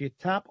desk, if you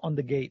tap on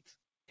the gate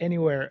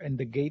anywhere in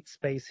the gate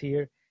space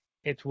here,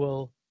 it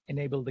will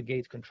enable the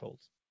gate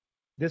controls.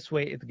 This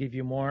way, it gives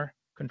you more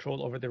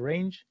control over the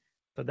range.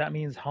 So that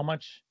means how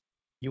much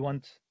you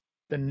want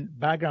the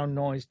background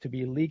noise to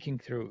be leaking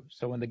through.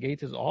 So when the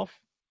gate is off,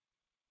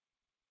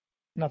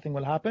 nothing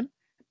will happen.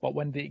 But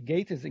when the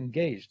gate is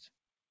engaged,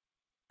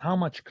 how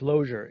much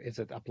closure is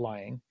it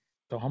applying?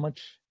 So how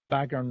much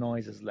background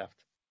noise is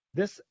left?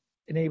 This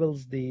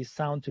enables the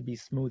sound to be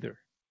smoother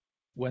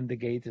when the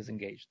gate is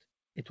engaged.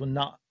 It will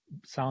not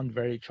sound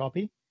very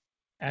choppy,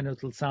 and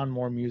it will sound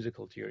more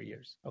musical to your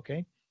ears,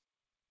 okay?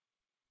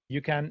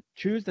 You can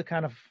choose the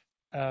kind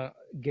of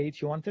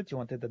gate you wanted. You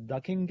wanted a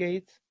ducking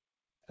gate.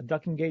 A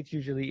ducking gate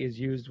usually is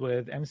used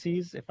with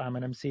MCs. If I'm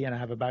an MC and I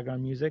have a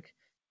background music,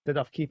 instead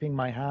of keeping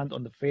my hand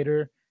on the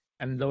fader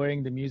and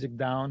lowering the music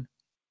down,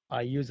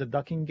 I use a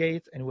ducking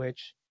gate in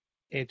which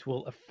it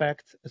will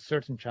affect a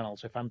certain channel.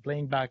 So if I'm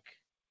playing back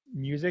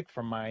music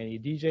from my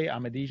DJ,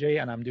 I'm a DJ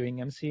and I'm doing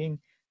MCing,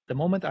 the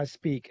moment I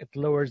speak, it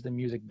lowers the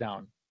music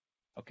down,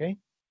 okay?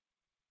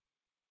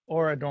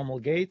 Or a normal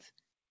gate.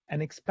 An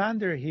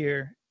expander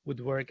here would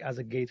work as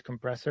a gate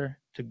compressor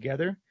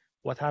together.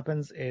 What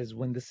happens is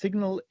when the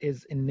signal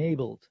is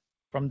enabled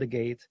from the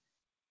gate,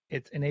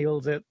 it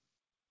enables it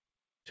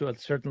to a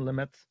certain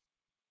limit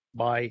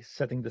by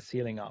setting the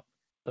ceiling up.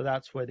 So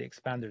that's where the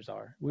expanders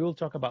are. We will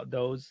talk about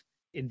those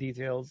in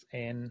details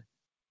in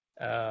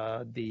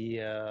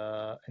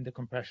the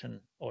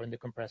compression or in the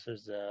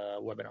compressors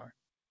webinar.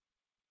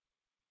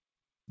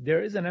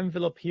 There is an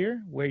envelope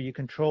here where you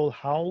control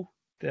how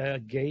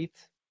the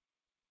gate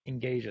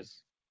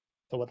engages.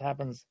 So what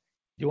happens?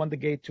 You want the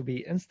gate to be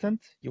instant.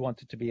 You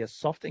want it to be a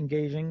soft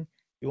engaging.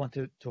 You want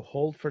it to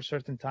hold for a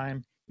certain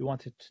time. You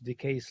want it to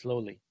decay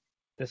slowly.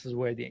 This is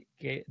where the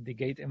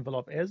gate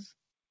envelope is.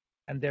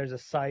 And there's a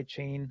side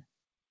chain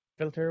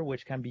filter,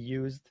 which can be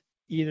used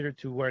either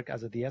to work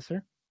as a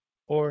de-esser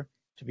or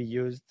to be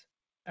used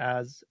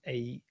as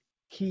a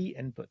key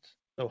input.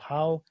 So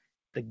how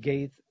the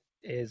gate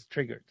is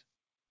triggered.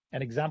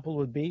 An example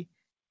would be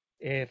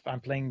if I'm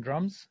playing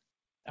drums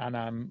and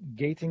I'm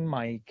gating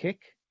my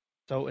kick,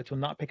 so it will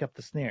not pick up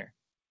the snare.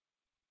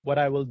 What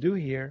I will do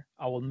here,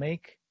 I will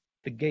make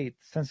the gate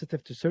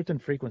sensitive to certain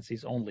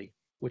frequencies only,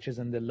 which is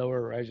in the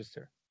lower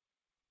register.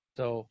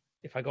 So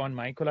if I go on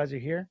my equalizer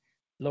here,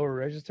 lower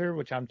register,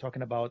 which I'm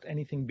talking about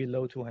anything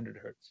below 200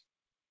 hertz.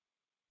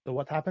 So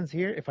what happens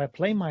here, if I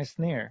play my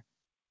snare,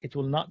 it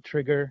will not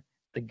trigger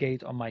the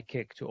gate on my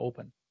kick to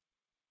open.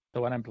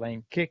 So when I'm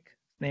playing kick,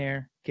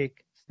 snare,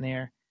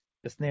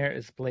 the snare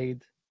is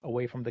played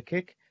away from the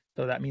kick.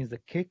 So that means the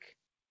kick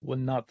will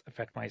not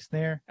affect my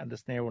snare and the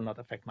snare will not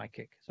affect my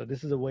kick. So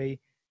this is a way,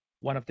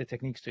 one of the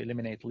techniques to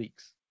eliminate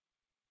leaks.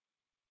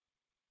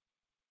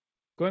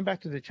 Going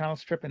back to the channel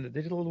strip in the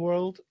digital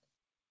world,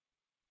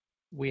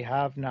 we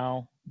have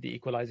now the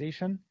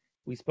equalization.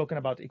 We've spoken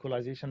about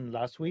equalization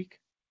last week.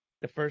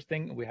 The first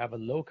thing, we have a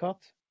low cut.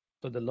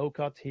 So the low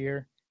cut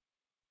here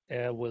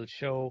will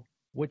show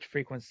which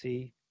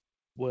frequency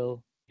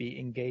will be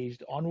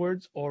engaged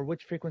onwards or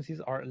which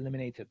frequencies are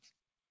eliminated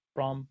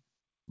from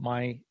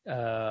my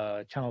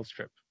channel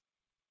strip.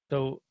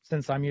 So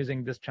since I'm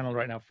using this channel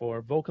right now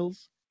for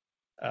vocals,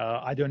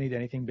 I don't need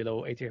anything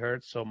below 80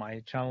 hertz. So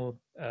my channel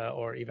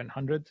or even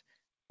 100.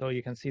 So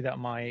you can see that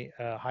my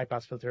high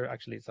pass filter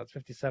actually is at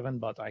 57,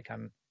 but I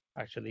can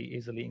actually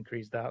easily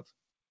increase that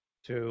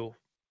to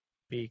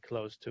be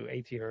close to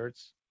 80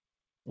 hertz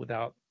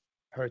without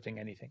hurting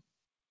anything.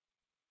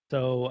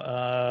 So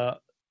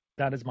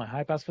that is my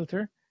high pass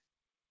filter.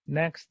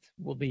 Next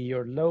will be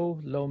your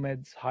low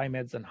mids, high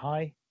mids, and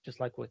high, just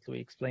like what we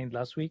explained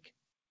last week.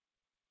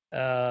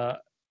 So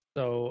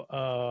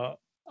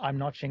I'm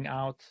notching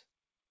out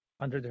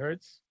 100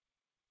 hertz.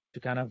 to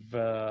kind of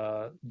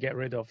get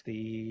rid of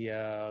the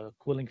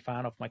cooling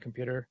fan of my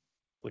computer,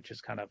 which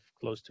is kind of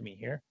close to me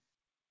here.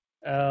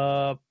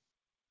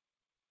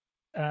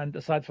 And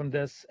aside from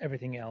this,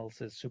 everything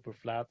else is super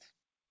flat.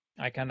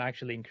 I can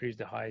actually increase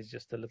the highs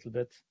just a little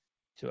bit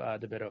to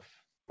add a bit of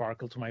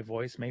sparkle to my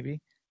voice,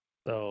 maybe.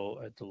 So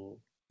it'll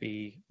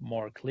be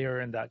more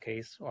clear in that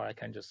case, or I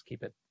can just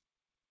keep it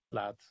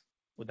flat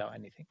without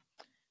anything.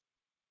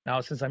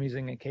 Now, since I'm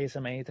using a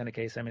KSM8 and a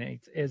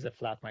KSM8 is a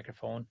flat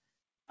microphone,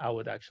 I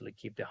would actually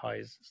keep the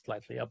highs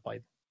slightly up by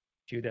a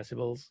few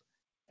decibels,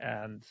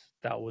 and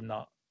that would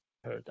not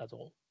hurt at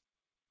all.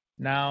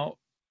 Now,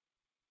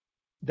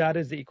 that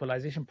is the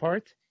equalization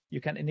part.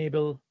 You can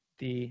enable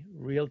the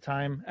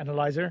real-time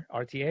analyzer,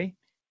 RTA.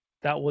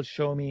 That will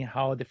show me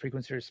how the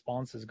frequency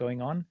response is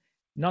going on.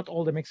 Not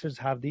all the mixers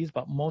have these,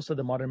 but most of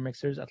the modern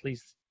mixers, at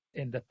least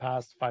in the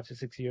past 5 to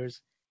 6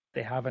 years,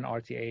 they have an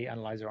RTA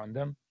analyzer on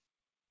them.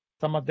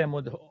 Some of them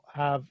would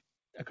have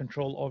a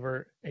control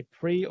over a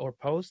pre or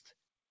post.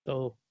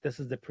 So this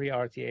is the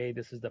pre-RTA,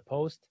 this is the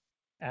post.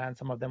 And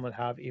some of them would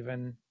have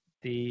even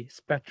the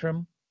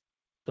spectrum.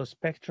 So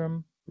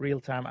spectrum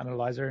real-time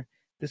analyzer.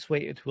 This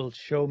way it will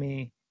show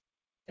me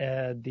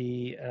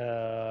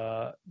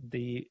the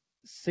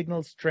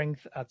signal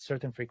strength at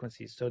certain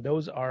frequencies. So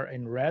those are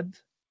in red.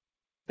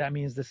 That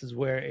means this is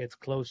where it's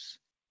close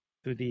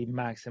to the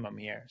maximum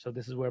here. So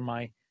this is where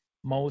my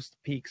most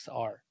peaks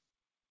are.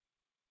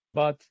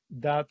 But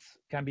that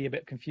can be a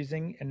bit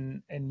confusing,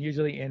 and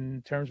usually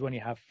in terms when you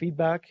have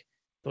feedback,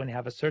 so when you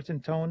have a certain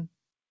tone,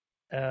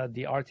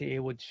 the RTA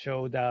would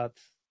show that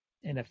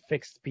in a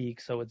fixed peak,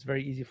 so it's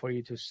very easy for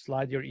you to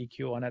slide your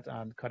EQ on it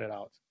and cut it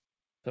out.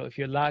 So if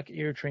you lack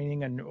ear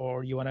training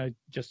or you want to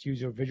just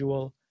use your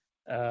visual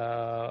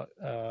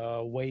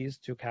ways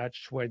to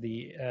catch where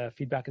the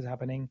feedback is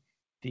happening,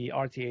 the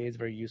RTA is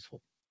very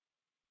useful.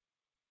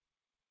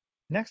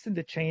 Next in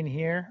the chain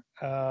here,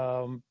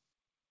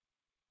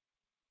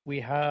 we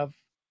have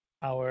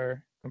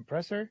our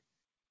compressor.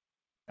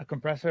 A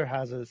compressor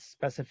has a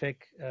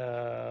specific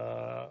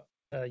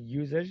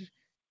usage.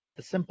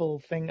 The simple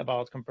thing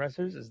about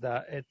compressors is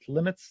that it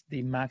limits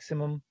the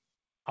maximum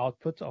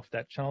output of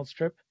that channel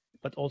strip,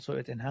 but also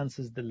it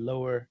enhances the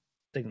lower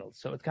signals.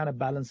 So it kind of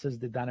balances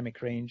the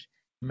dynamic range,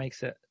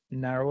 makes it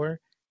narrower,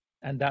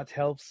 and that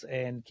helps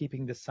in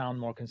keeping the sound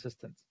more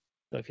consistent.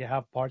 So if you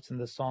have parts in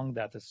the song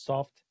that is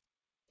soft,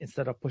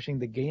 instead of pushing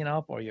the gain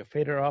up or your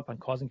fader up and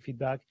causing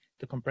feedback,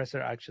 the compressor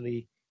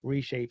actually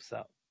reshapes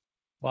that.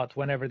 But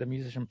whenever the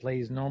musician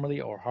plays normally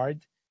or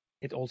hard,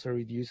 it also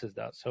reduces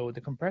that. So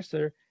the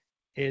compressor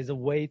is a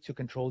way to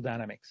control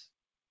dynamics.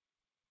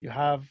 You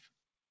have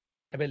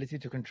ability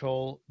to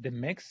control the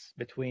mix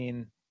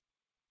between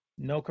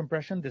no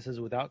compression. This is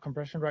without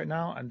compression right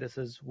now, and this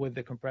is with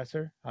the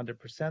compressor,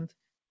 100%.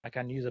 I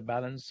can use a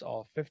balance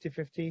of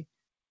 50-50.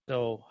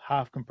 So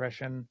half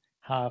compression,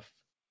 half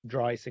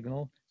dry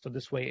signal. So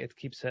this way it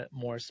keeps it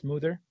more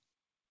smoother.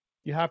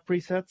 You have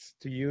presets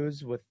to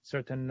use with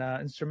certain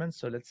instruments.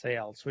 So let's say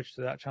I'll switch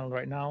to that channel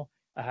right now.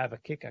 I have a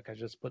kick. I can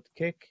just put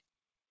kick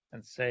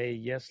and say,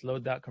 yes,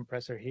 load that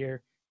compressor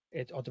here.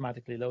 It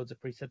automatically loads a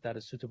preset that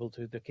is suitable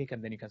to the kick,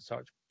 and then you can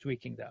start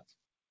tweaking that.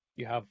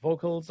 You have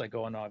vocals. I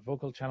go on our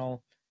vocal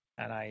channel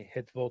and I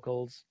hit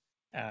vocals,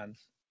 and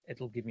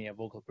it'll give me a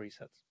vocal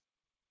preset.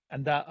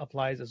 And that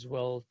applies as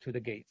well to the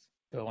gate.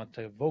 So I want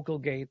a vocal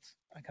gate.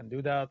 I can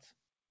do that.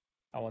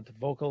 I want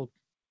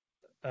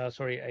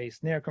a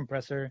snare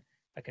compressor.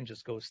 I can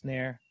just go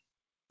snare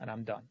and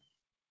I'm done.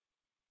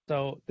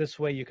 So this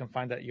way you can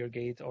find that your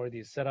gate already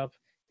is set up.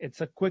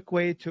 It's a quick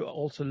way to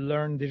also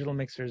learn digital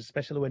mixers,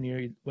 especially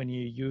when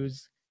you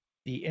use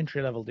the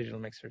entry-level digital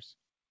mixers.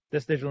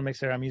 This digital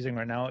mixer I'm using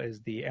right now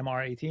is the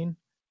MR18.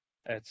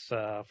 It's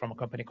from a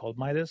company called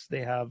Midas.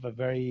 They have a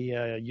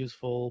very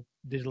useful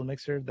digital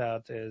mixer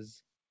that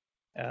is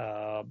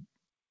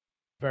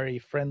very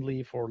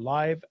friendly for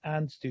live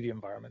and studio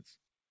environments.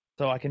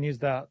 So I can use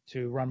that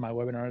to run my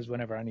webinars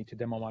whenever I need to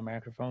demo my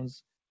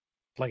microphones,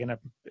 plug in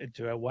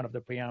into one of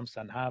the preamps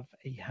and have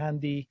a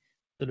handy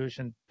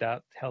solution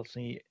that helps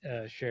me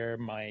share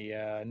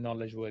my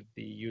knowledge with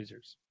the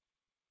users.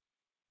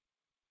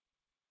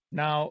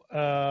 Now,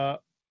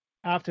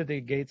 after the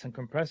gates and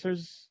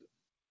compressors,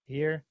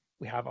 here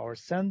we have our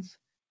sends.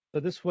 So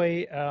this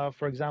way,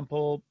 for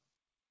example,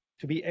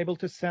 to be able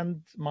to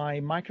send my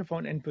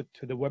microphone input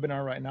to the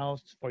webinar right now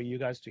for you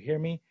guys to hear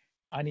me,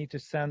 I need to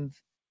send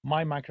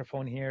my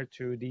microphone here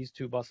to these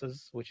two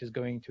buses, which is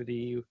going to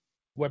the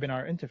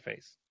webinar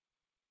interface.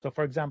 So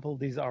for example,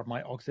 these are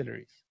my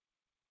auxiliaries.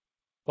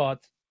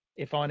 But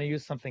if I want to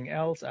use something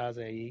else as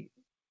a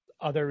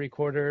other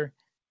recorder,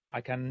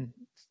 I can,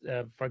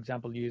 for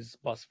example, use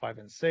bus 5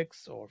 and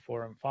 6 or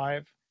 4 and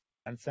 5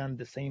 and send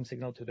the same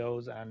signal to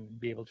those and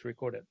be able to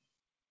record it.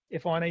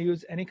 If I want to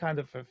use any kind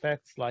of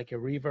effects like a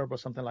reverb or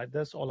something like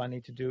this, all I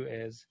need to do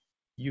is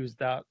use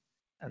that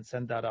and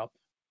send that up.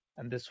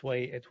 And this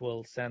way it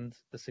will send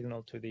the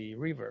signal to the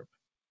reverb.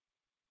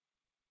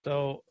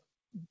 So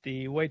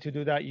the way to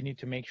do that, you need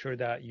to make sure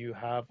that you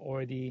have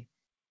already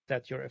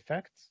set your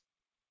effects.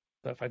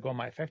 So if I go on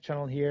my effect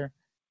channel here,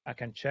 I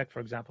can check, for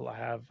example, I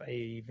have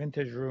a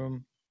vintage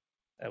room,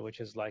 which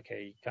is like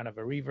a kind of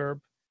a reverb.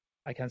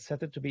 I can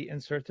set it to be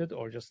inserted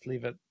or just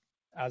leave it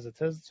as it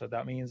is. So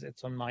that means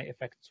it's on my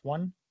effects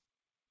one.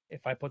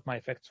 If I put my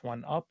effects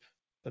one up,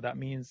 so that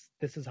means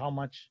this is how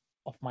much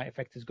of my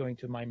effect is going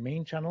to my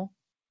main channel.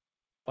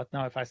 But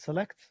now if I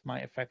select my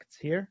effects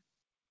here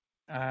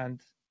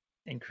and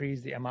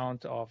increase the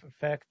amount of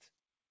effect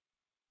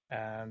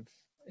and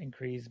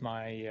increase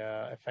my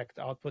effect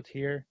output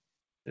here,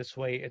 this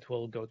way it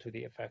will go to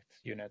the effect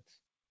unit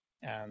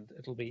and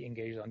it will be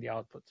engaged on the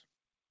output.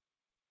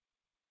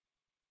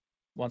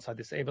 Once I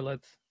disable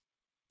it,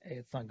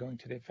 it's not going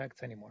to the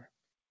effects anymore.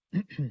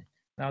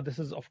 Now this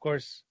is, of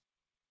course,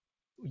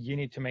 you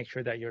need to make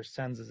sure that your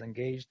sends is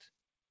engaged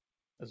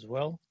as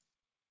well.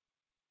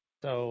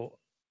 So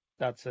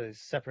that's a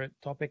separate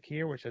topic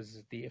here, which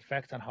is the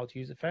effect and how to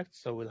use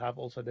effects. So we'll have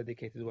also a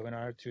dedicated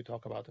webinar to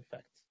talk about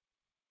effects.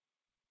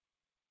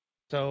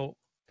 So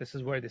this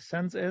is where the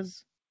sends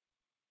is.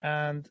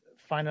 And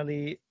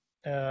finally,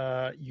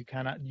 you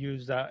cannot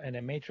use that in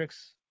a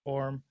matrix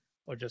form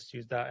or just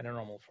use that in a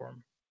normal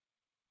form.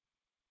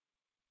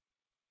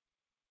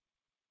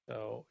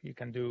 So you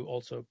can do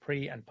also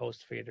pre and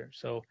post fader.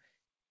 So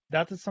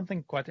that is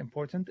something quite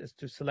important, is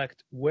to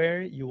select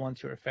where you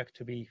want your effect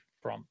to be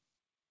from.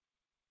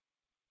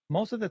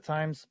 Most of the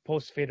times,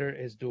 post fader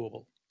is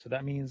doable. So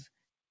that means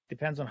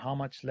depends on how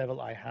much level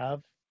I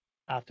have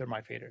after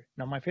my fader.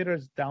 Now my fader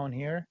is down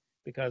here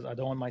because I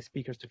don't want my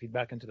speakers to feed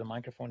back into the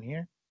microphone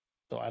here.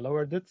 So I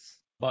lowered it,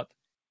 but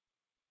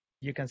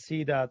you can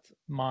see that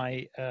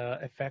my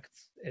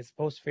effects is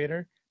post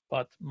fader,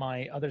 but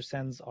my other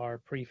sends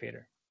are pre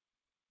fader.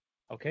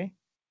 Okay,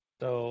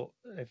 so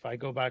if I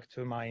go back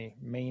to my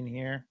main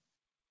here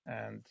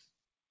and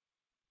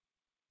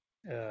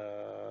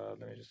let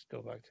me just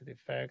go back to the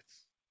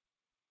effects.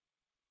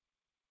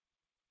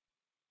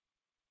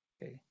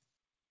 Okay.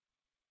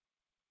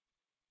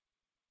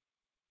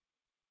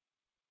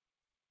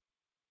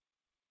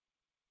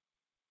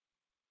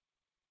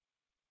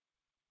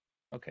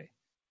 Okay,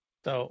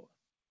 so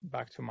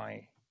back to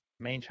my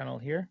main channel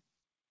here.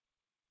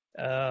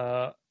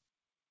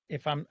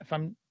 If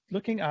I'm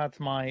looking at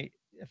my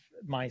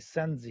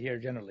sends here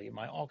generally,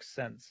 my aux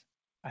sends,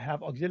 I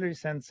have auxiliary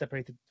sends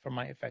separated from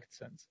my effect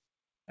sends,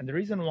 and the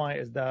reason why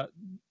is that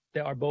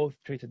they are both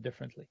treated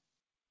differently.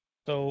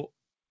 So,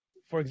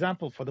 for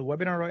example, for the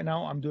webinar right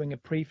now, I'm doing a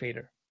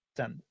pre-fader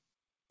send.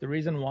 The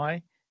reason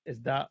why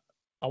is that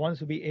I want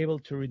to be able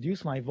to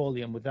reduce my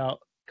volume without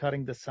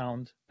cutting the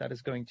sound that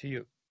is going to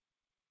you.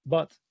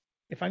 But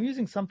if I'm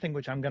using something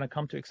which I'm going to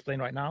come to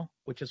explain right now,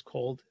 which is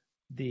called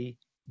the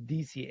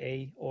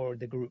DCA or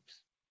the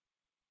groups.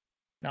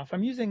 Now, if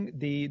I'm using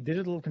the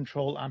digital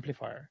control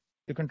amplifier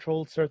to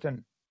control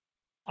certain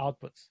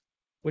outputs,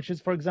 which is,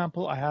 for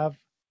example, I have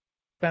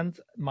spent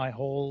my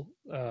whole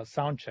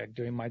sound check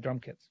doing my drum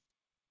kits.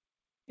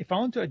 If I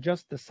want to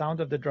adjust the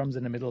sound of the drums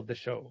in the middle of the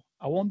show,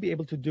 I won't be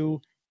able to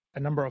do a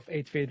number of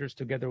 8 faders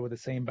together with the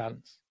same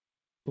balance.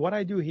 So what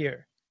I do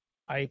here,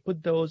 I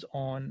put those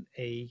on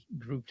a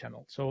group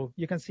channel. So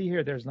you can see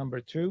here there's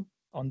number 2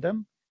 on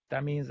them.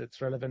 That means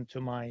it's relevant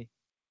to my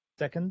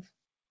second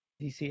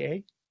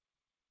DCA.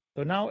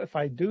 So now if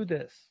I do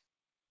this,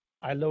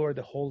 I lower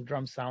the whole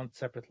drum sound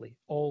separately,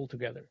 all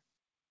together.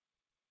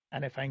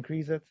 And if I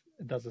increase it,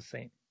 it does the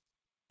same.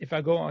 If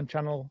I go on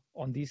channel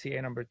on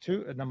DCA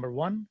number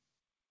 1,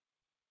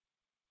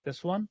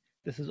 this one,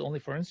 this is only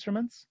for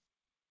instruments.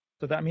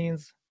 So that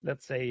means,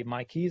 let's say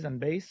my keys and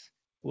bass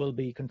will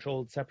be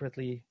controlled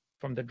separately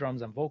from the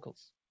drums and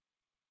vocals.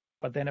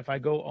 But then if I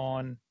go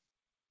on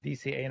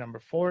DCA number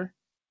 4,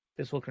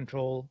 this will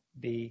control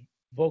the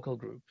vocal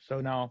group. So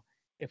now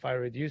if I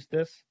reduce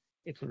this,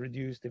 it will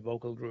reduce the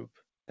vocal group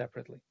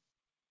separately.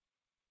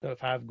 So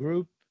if I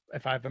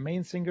have a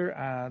main singer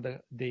and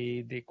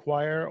the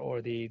choir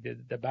or the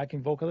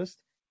backing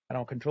vocalist, and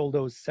I'll control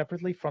those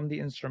separately from the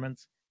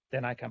instruments,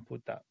 then I can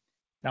put that.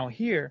 Now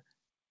here,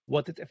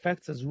 what it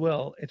affects as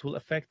well, it will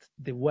affect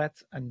the wet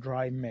and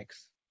dry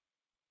mix.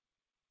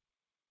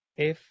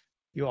 If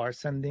you are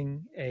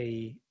sending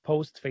a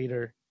post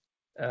fader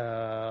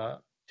to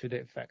the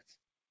effects.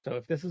 So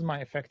if this is my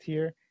effect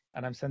here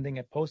and I'm sending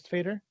a post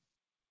fader,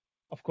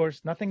 of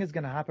course, nothing is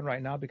going to happen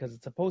right now because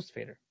it's a post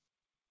fader.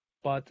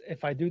 But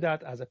if I do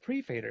that as a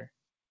pre fader,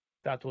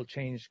 that will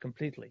change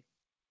completely.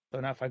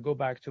 So now if I go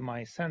back to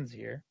my sends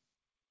here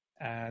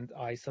and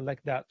I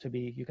select that to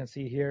be, you can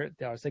see here,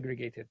 they are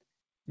segregated.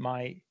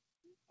 My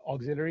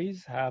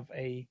auxiliaries have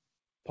a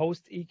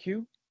post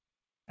EQ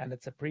and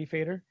it's a pre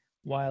fader,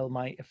 while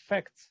my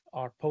effects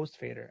are post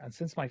fader. And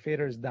since my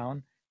fader is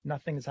down,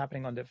 nothing is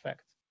happening on the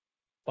effect.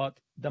 But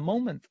the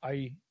moment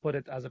I put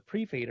it as a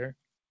pre fader,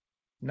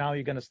 now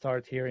you're going to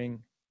start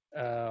hearing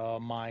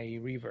my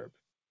reverb.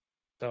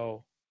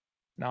 So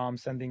now I'm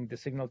sending the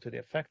signal to the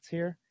effects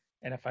here.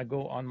 And if I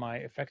go on my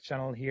effect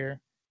channel here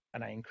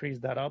and I increase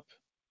that up,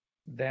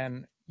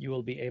 then you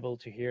will be able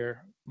to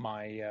hear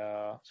my,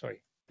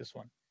 this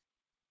one.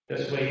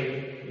 This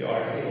way you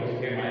are able to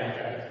hear my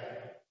effect.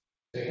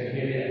 So you can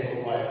hear the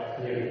echo quite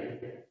clearly.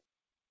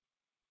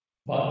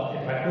 But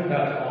if I put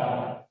that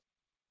on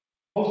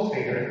post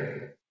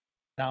fader,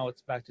 now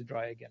it's back to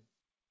dry again.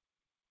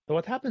 So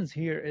what happens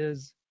here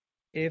is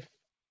if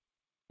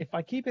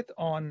I keep it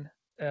on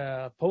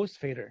post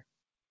fader,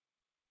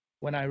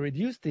 when I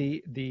reduce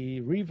the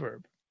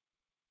reverb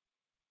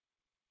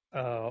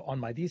on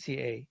my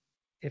DCA,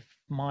 if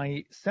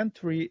my sends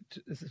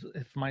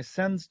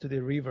to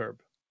the reverb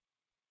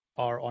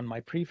are on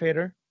my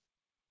pre-fader,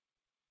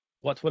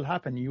 what will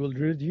happen? You will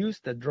reduce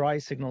the dry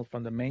signal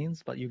from the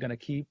mains, but you're going to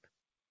keep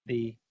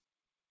the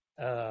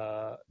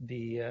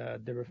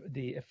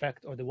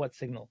effect or the wet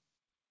signal.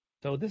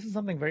 So this is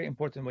something very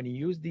important. When you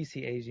use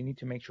DCAs, you need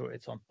to make sure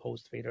it's on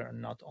post fader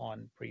and not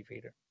on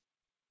pre-fader.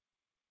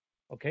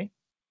 Okay.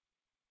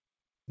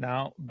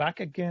 Now back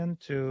again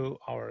to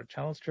our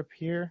channel strip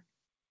here.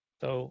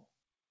 So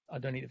I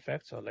don't need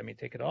effects, so let me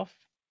take it off.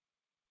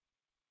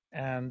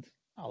 And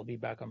I'll be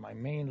back on my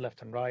main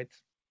left and right.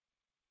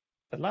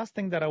 The last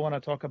thing that I want to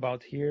talk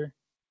about here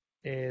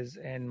is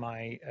in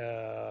my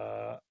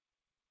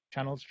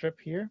channel strip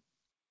here,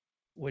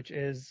 which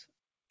is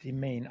the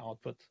main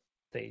output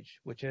stage,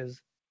 which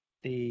is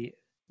the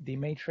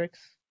matrix,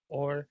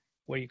 or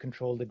where you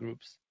control the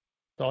groups.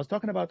 So I was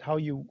talking about how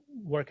you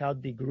work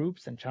out the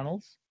groups and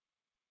channels,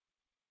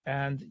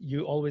 and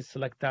you always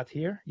select that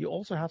here. You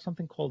also have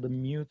something called the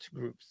mute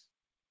groups.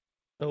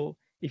 So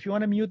if you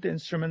want to mute the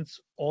instruments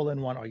all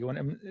in one, or you want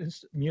to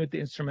mute the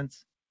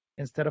instruments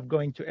instead of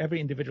going to every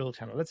individual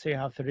channel, let's say you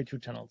have 32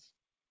 channels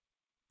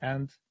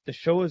and the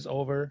show is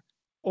over,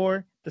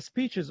 or the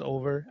speech is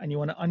over and you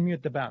want to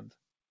unmute the band.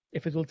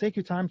 If it will take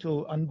you time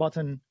to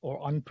unbutton or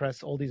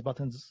unpress all these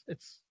buttons,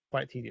 it's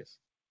quite tedious.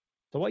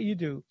 So what you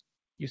do,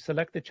 you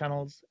select the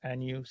channels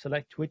and you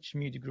select which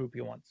mute group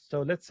you want.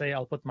 So let's say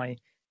I'll put my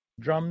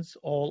drums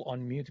all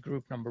on mute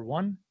group number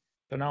 1.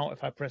 So now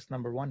if I press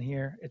number 1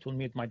 here, it will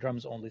mute my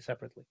drums only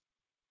separately.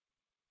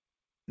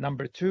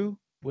 Number 2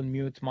 will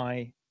mute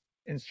my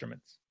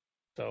instruments.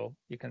 So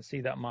you can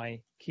see that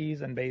my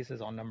keys and bass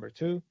is on number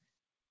 2.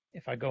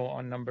 If I go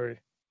on number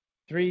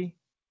 3,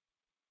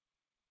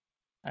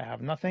 I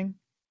have nothing.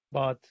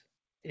 But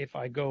if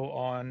I go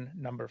on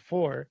number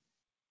 4,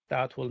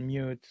 that will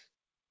mute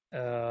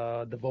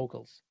the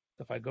vocals.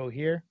 So if I go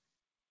here,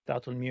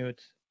 that will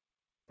mute,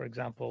 for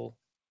example,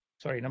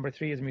 number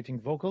 3 is muting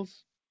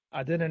vocals.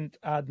 I didn't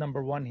add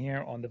number 1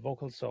 here on the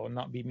vocals, so I'll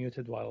not be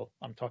muted while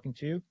I'm talking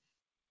to you.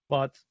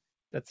 But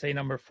let's say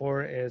number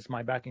 4 is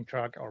my backing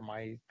track or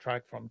my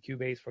track from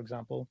Cubase, for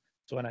example.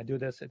 So when I do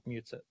this, it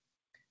mutes it.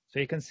 So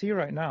you can see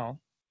right now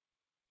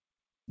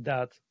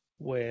that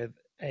with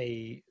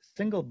a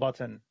single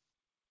button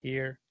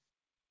here,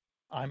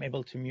 I'm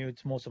able to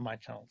mute most of my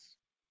channels.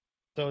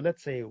 So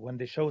let's say when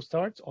the show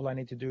starts, all I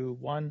need to do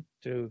 1,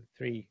 2,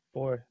 3,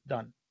 4,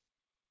 done.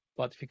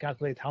 But if you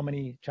calculate how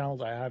many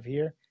channels I have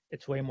here,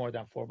 it's way more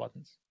than 4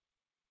 buttons.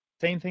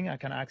 Same thing, I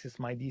can access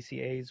my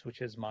DCAs,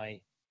 which is my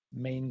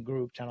main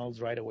group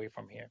channels, right away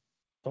from here.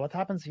 So what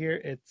happens here,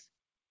 it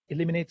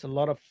eliminates a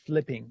lot of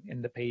flipping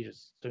in the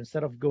pages. So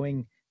instead of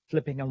going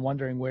flipping and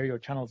wondering where your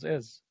channels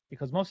is,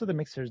 because most of the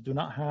mixers do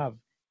not have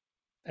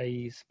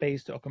a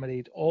space to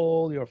accommodate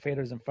all your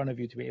faders in front of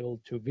you to be able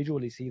to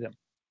visually see them.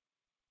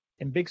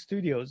 In big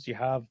studios, you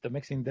have the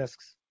mixing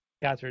desks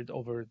scattered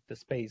over the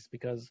space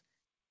because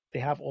they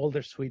have all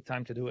their sweet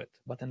time to do it.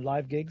 But in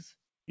live gigs,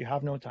 you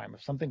have no time.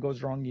 If something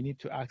goes wrong, you need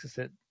to access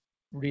it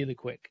really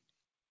quick.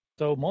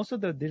 So most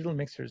of the digital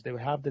mixers, they will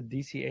have the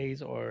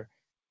DCAs, or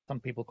some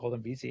people call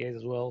them VCAs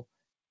as well,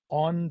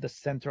 on the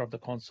center of the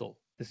console.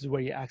 This is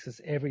where you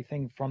access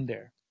everything from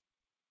there.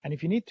 And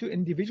if you need to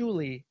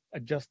individually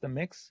adjust the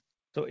mix,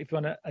 so if you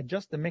want to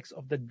adjust the mix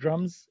of the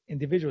drums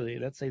individually,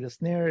 let's say the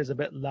snare is a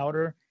bit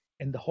louder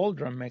in the whole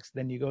drum mix,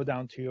 then you go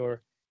down to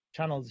your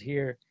channels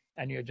here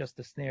and you adjust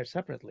the snare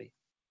separately.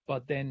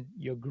 But then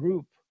your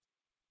group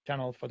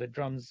channel for the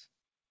drums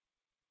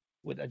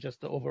would adjust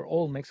the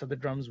overall mix of the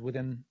drums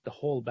within the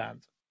whole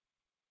band.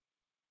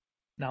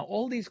 Now,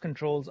 all these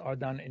controls are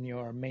done in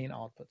your main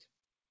output.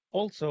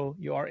 Also,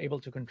 you are able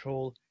to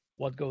control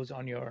what goes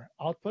on your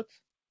output.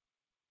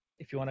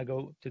 If you want to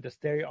go to the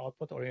stereo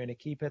output, or you want to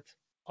keep it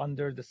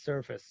under the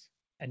surface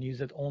and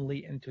use it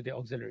only into the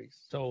auxiliaries.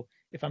 So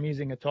if I'm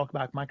using a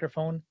talkback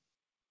microphone,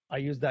 I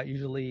use that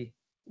usually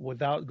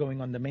without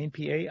going on the main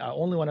PA. I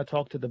only want to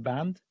talk to the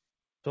band.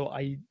 So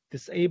I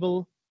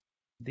disable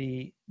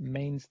the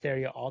main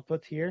stereo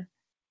output here,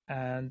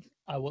 and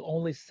I will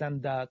only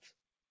send that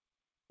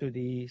to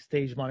the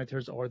stage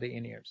monitors or the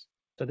in-ears.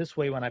 So this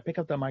way, when I pick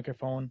up the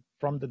microphone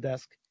from the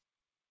desk,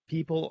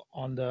 people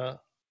on the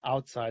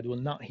outside will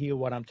not hear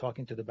what I'm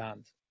talking to the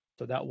band.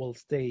 So that will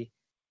stay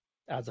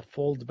as a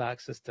fold-back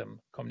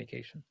system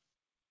communication.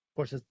 Of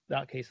course, in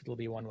that case, it will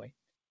be one way.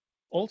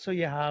 Also,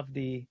 you have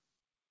the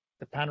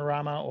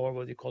panorama, or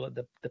what do you call it,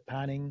 the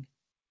panning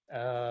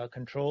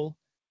control.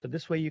 So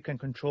this way you can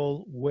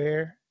control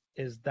where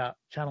is that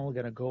channel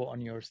going to go on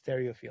your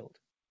stereo field.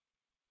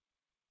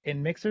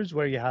 In mixers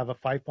where you have a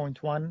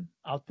 5.1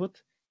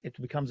 output,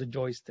 it becomes a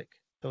joystick.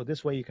 So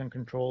this way you can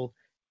control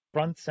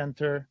front,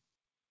 center,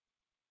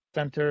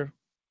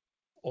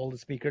 all the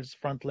speakers,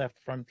 front left,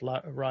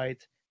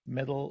 right,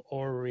 middle,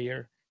 or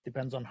rear,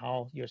 depends on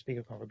how your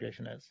speaker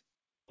configuration is.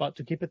 But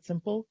to keep it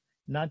simple,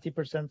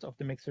 90% of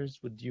the mixers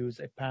would use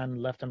a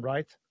pan left and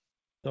right.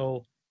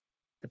 So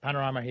the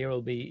panorama here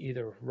will be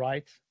either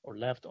right or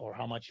left, or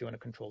how much you want to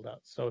control that.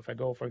 So if I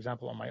go, for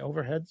example, on my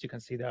overheads, you can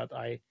see that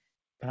I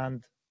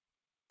panned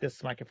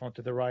this microphone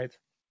to the right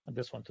and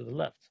this one to the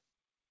left.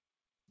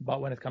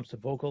 But when it comes to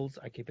vocals,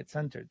 I keep it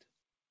centered.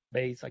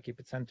 Bass, I keep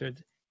it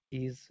centered.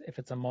 Keys, if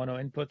it's a mono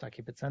input, I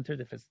keep it centered.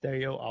 If it's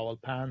stereo, I will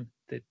pan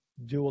the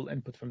dual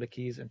input from the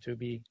keys into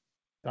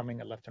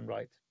becoming a left and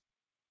right.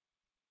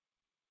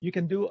 You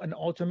can do an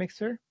auto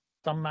mixer.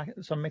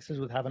 Some mixers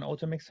would have an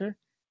auto mixer.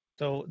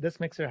 So this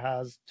mixer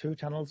has 2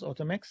 channels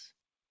auto mix.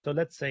 So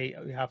let's say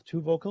we have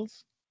 2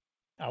 vocals.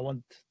 I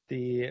want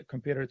the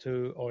computer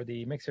to, or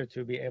the mixer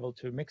to be able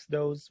to mix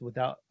those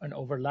without an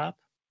overlap.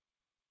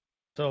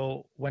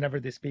 So whenever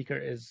the speaker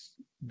is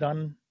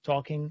done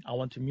talking, I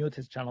want to mute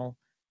his channel.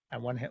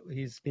 And when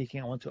he's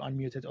speaking, I want to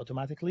unmute it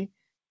automatically.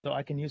 So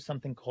I can use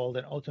something called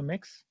an auto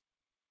mix.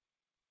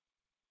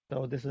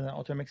 So this is an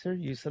auto mixer.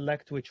 You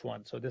select which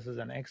one. So this is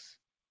an X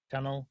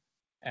channel,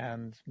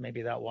 and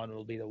maybe that one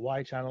will be the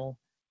Y channel.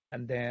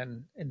 And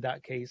then in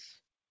that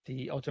case,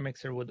 the auto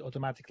mixer would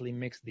automatically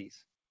mix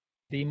these.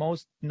 The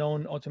most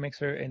known auto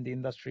mixer in the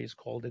industry is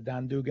called the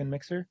Dan Dugan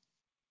mixer.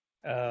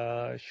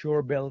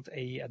 Shure built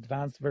a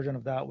advanced version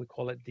of that. We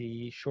call it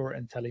the Shure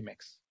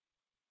IntelliMix.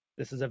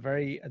 This is a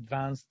very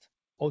advanced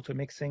auto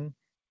mixing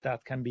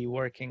that can be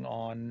working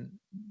on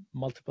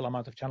multiple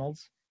amount of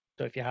channels.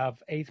 So if you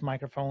have 8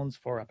 microphones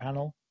for a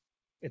panel,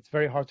 it's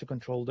very hard to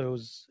control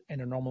those in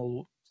a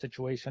normal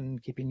situation,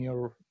 keeping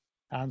your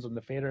hands on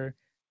the fader,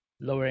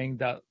 lowering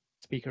that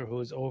speaker who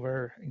is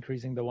over,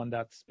 increasing the one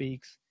that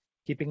speaks.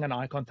 Keeping an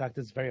eye contact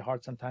is very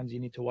hard. Sometimes you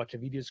need to watch a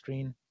video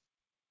screen.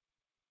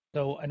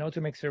 So an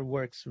auto mixer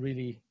works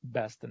really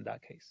best in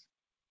that case.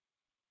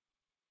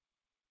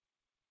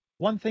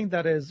 One thing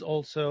that is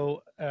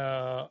also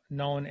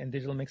known in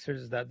digital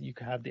mixers is that you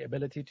can have the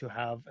ability to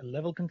have a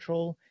level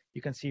control.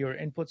 You can see your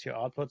inputs, your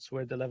outputs,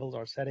 where the levels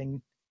are setting.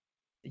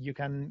 You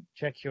can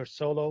check your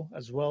solo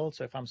as well.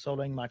 So if I'm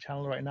soloing my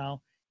channel right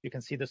now, you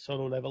can see the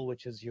solo level,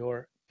 which is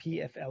your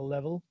PFL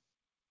level,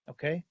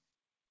 okay?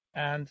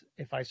 And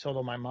if I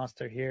solo my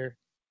master here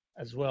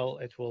as well,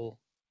 it will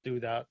do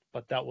that,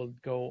 but that will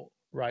go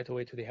right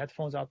away to the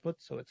headphones output.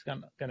 So it's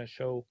gonna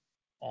show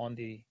on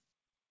the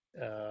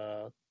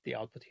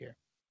output here.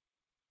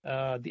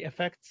 The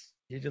effects,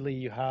 usually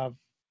you have,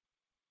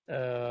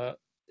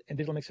 in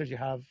digital mixers, you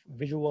have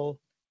visual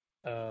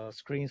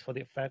screens for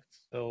the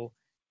effects. So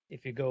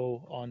if you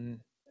go on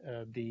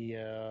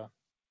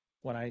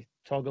when I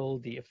toggle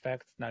the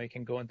effects, now you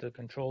can go into the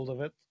controls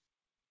of it.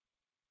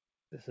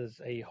 This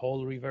is a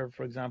whole reverb,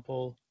 for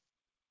example.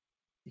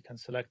 You can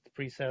select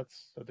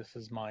presets. So this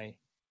is my,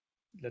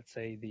 let's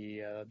say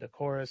the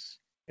chorus.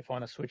 If I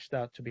want to switch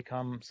that to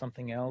become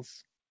something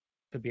else,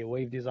 it could be a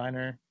wave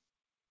designer.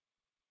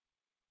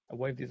 A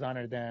wave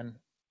designer then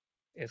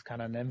is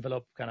kind of an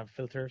envelope kind of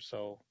filter.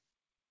 So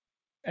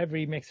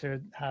every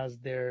mixer has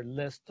their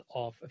list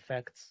of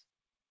effects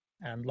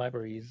and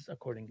libraries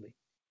accordingly.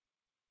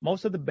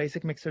 Most of the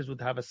basic mixers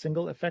would have a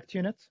single effect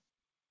unit.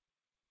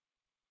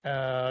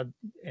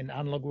 In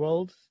analog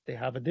world, they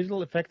have a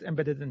digital effect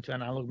embedded into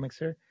an analog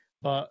mixer,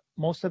 but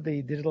most of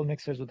the digital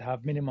mixers would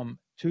have minimum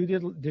 2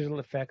 digital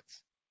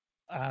effects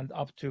and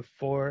up to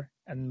 4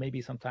 and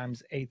maybe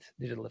sometimes 8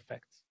 digital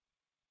effects.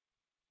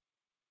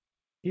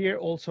 Here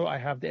also I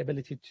have the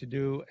ability to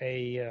do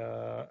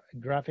a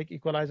graphic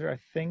equalizer, I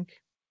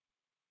think.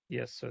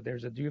 Yes, so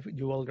there's a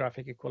dual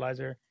graphic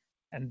equalizer,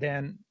 and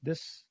then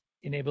this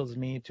enables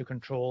me to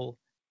control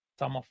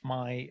some of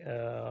my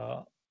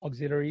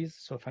auxiliaries.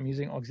 So if I'm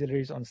using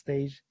auxiliaries on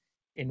stage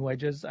in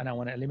wedges and I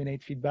want to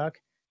eliminate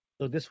feedback,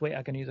 so this way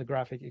I can use a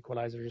graphic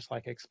equalizer, just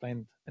like I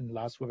explained in the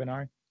last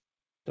webinar.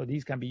 So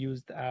these can be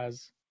used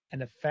as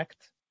an effect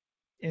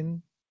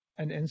in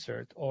an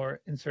insert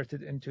or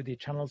inserted into the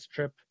channel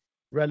strip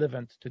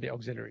relevant to the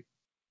auxiliary.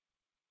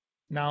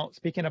 Now,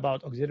 speaking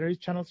about auxiliary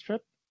channel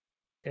strip,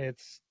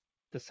 it's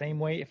the same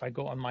way if I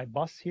go on my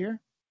bus here.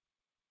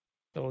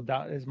 So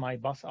that is my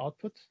bus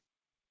output.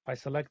 If I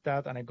select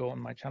that and I go on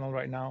my channel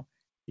right now,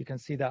 you can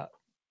see that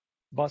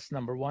bus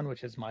number 1,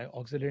 which is my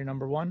auxiliary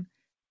number 1,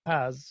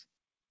 has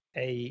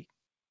a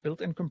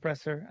built-in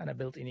compressor and a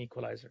built-in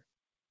equalizer.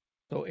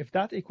 So if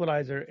that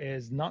equalizer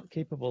is not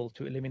capable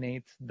to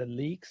eliminate the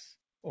leaks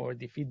or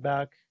the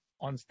feedback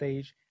on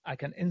stage, I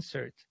can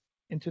insert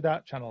into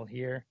that channel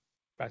here,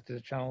 back to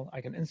the channel,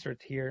 I can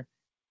insert here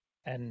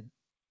an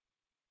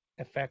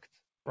effect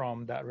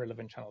from that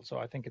relevant channel. So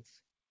I think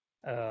it's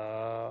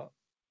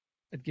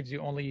it gives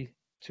you only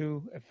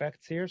 2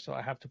 effects here. So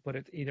I have to put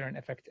it either in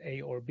effect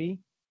A or B,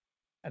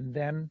 and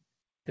then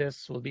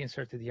this will be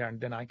inserted here, and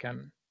then I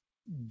can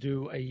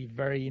do a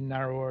very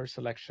narrower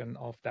selection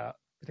of that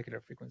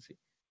particular frequency.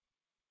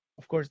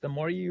 Of course, the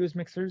more you use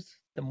mixers,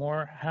 the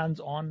more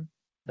hands-on,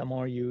 the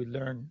more you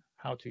learn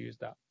how to use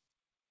that.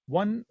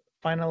 One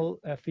final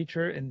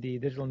feature in the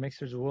digital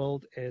mixers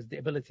world is the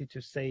ability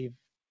to save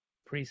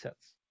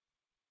presets.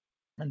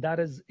 And that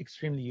is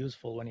extremely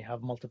useful when you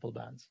have multiple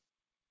bands.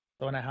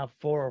 So when I have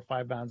 4 or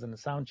 5 bands in the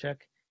sound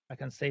check, I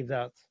can save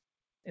that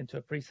into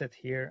a preset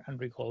here and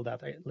recall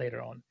that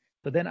later on.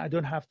 But then I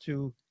don't have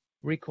to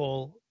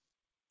recall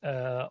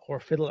or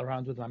fiddle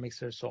around with my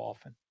mixer so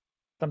often.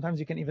 Sometimes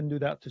you can even do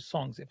that to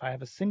songs. If I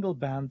have a single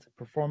band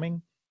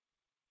performing,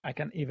 I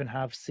can even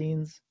have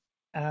scenes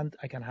and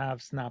I can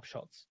have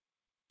snapshots.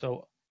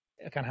 So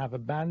I can have a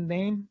band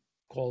name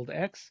called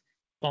X,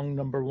 song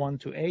number 1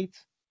 to 8,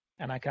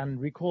 and I can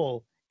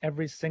recall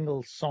every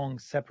single song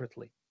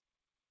separately.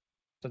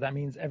 So that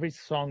means every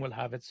song will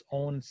have its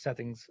own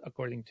settings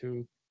according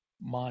to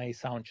my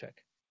sound check.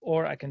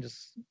 Or I can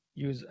just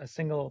use a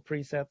single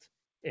preset.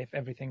 If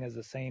everything is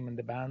the same in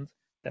the band,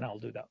 then I'll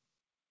do that.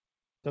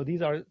 So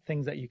these are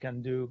things that you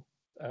can do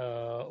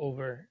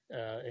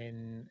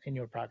in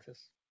your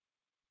practice.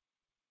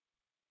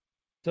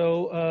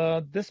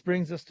 So this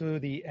brings us to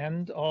the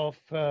end of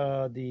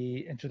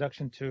the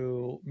introduction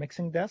to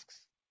mixing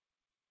desks.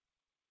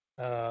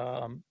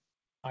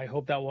 I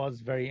hope that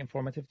was very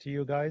informative to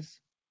you guys.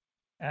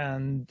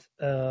 And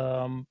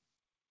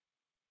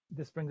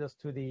this brings us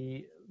to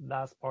the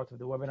last part of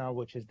the webinar,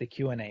 which is the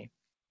Q&A.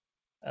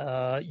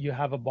 You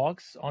have a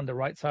box on the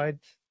right side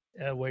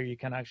where you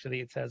can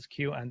actually, it says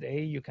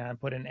Q&A. You can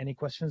put in any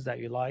questions that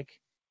you like,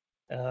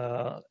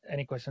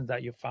 any questions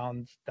that you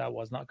found that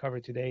was not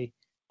covered today.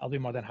 I'll be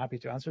more than happy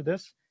to answer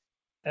this.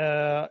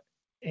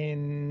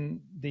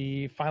 In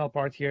the final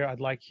part here, I'd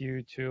like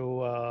you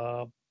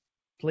to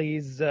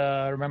please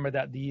remember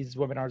that these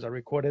webinars are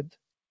recorded.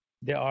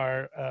 They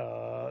are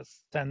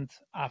sent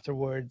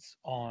afterwards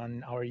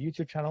on our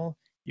YouTube channel.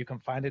 You can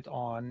find it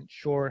on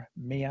Shure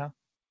Mia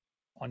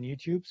on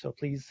YouTube. So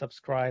please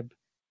subscribe,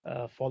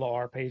 follow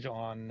our page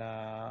on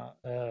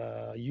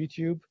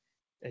YouTube.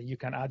 You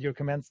can add your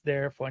comments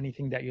there for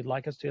anything that you'd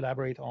like us to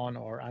elaborate on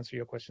or answer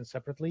your questions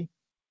separately.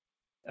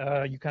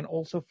 You can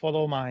also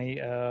follow my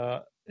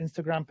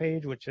Instagram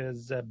page, which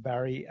is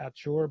Barry at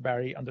Shure,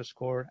 Barry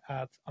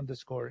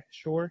 _at_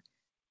 Shure.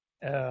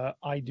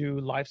 I do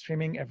live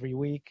streaming every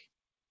week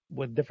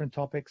with different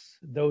topics,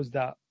 those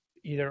that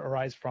either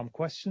arise from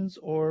questions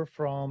or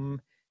from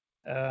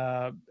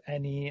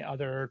any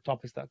other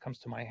topics that comes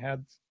to my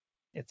head.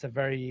 It's a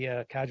very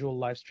casual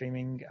live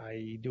streaming.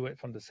 I do it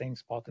from the same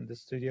spot in the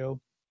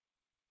studio.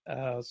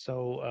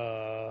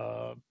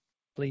 So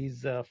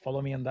please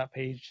follow me on that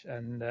page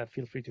and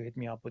feel free to hit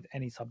me up with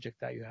any subject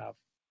that you have.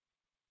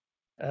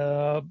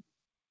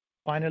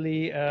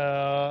 Finally,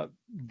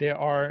 there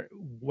are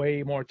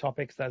way more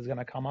topics that's going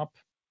to come up.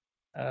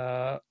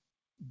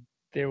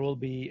 There will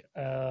be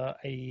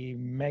a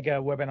mega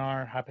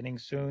webinar happening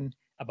soon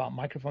about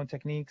microphone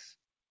techniques.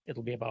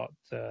 It'll be about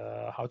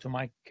how to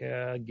mic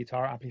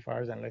guitar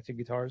amplifiers and electric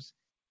guitars.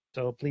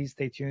 So please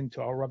stay tuned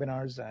to our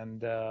webinars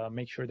and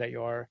make sure that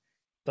you are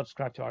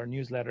subscribed to our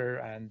newsletter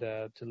and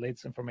to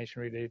latest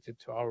information related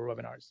to our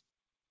webinars.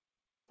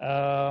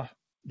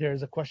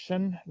 There's a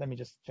question. Let me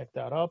just check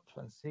that up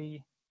and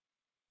see.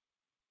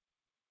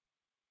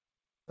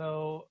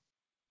 So,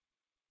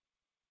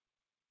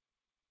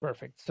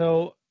 perfect.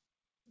 So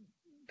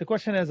the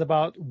question is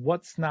about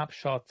what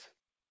snapshot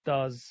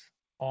does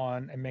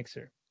on a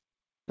mixer.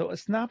 So a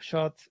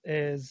snapshot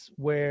is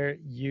where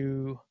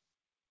you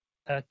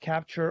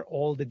capture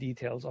all the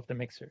details of the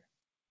mixer.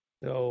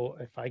 So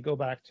if I go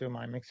back to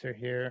my mixer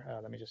here,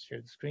 let me just share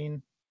the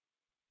screen.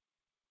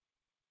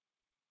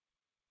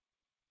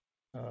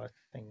 I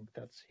think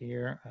that's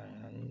here.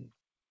 And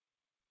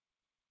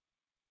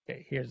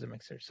okay, here's the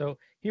mixer. So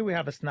here we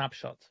have a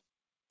snapshot.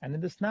 And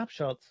in the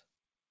snapshot,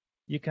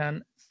 you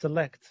can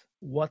select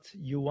what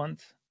you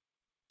want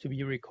to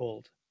be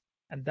recalled.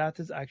 And that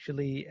is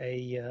actually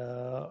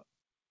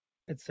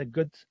it's a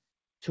good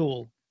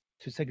tool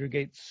to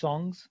segregate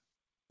songs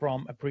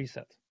from a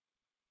preset.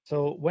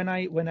 So when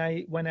I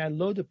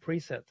load a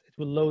preset, it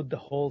will load the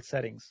whole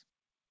settings.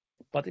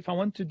 But if I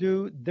want to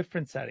do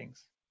different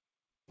settings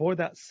for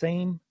that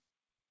same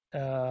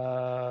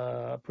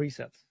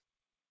preset,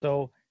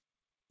 so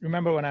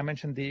remember when I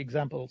mentioned the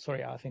example,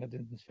 sorry, I think I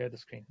didn't share the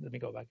screen. Let me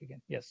go back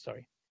again. Yes,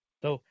 sorry.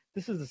 So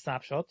this is a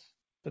snapshot.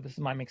 So this is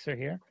my mixer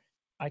here.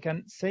 I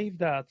can save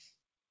that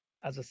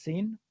as a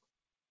scene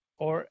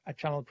or a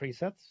channel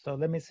preset. So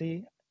let me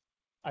see.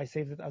 I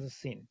saved it as a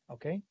scene.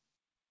 Okay.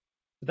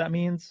 So that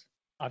means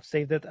I've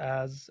saved it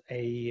as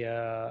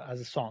a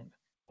song.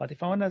 But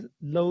if I want to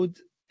load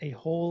a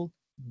whole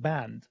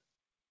band,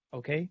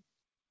 okay,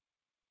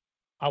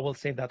 I will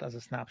save that as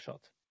a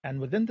snapshot. And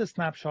within the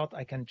snapshot,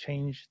 I can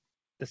change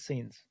the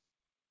scenes.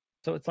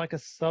 So it's like a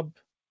sub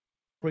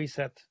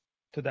preset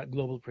to that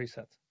global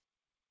preset.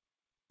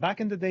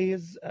 Back in the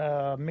days,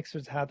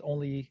 mixers had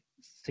only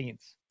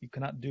scenes. You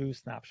cannot do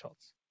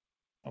snapshots,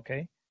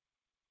 okay?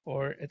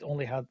 Or it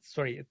only had,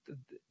 sorry,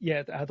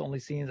 it had only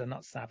scenes and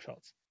not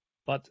snapshots.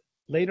 But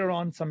later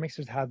on, some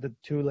mixers had the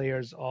 2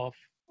 layers of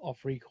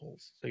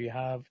recalls. So you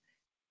have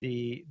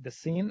the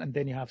scene, and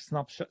then you have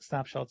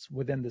snapshots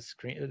within the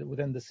screen,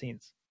 within the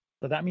scenes.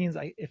 So that means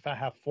if I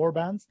have 4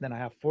 bands, then I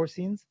have 4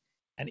 scenes,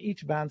 and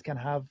each band can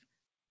have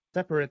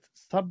separate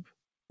sub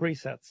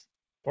presets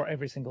for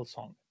every single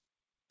song.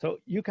 So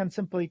you can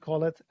simply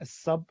call it a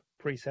sub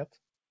preset,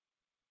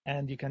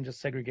 and you can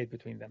just segregate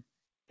between them.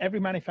 Every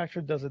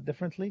manufacturer does it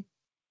differently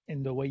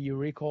in the way you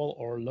recall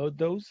or load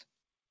those.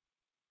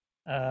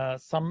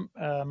 Some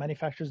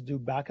manufacturers do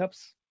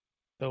backups.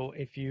 So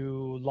if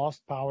you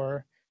lost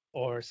power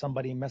or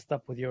somebody messed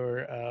up with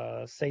your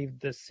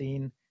saved the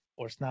scene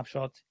or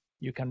snapshot,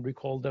 you can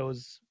recall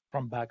those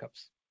from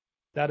backups.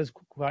 That is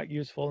quite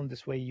useful. In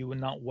this way, you will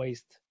not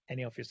waste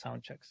any of your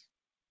sound checks.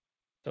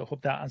 So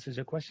hope that answers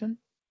your question.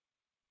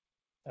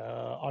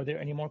 Are there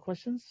any more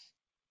questions?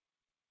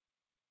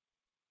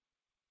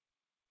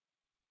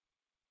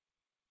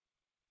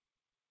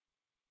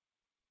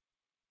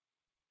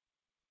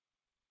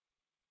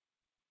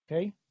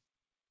 Okay.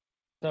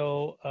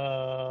 So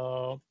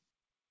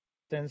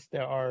since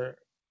there are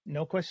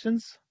no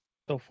questions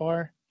so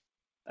far,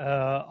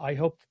 I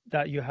hope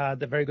that you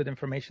had a very good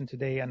information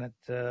today and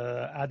it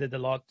added a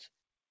lot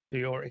to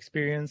your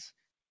experience.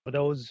 For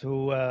those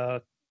who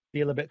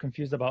feel a bit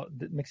confused about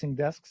mixing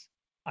desks,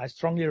 I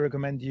strongly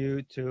recommend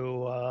you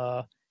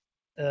to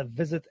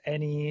visit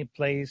any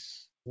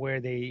place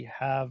where they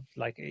have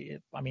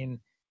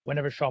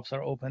whenever shops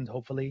are opened,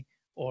 hopefully,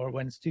 or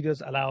when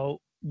studios allow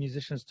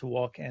musicians to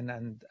walk in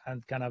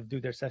and kind of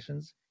do their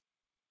sessions.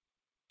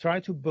 Try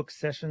to book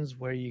sessions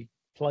where you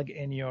plug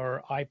in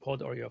your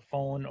iPod or your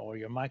phone or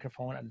your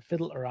microphone and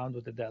fiddle around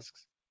with the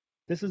desks.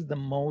 This is the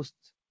most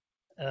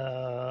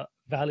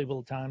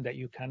valuable time that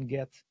you can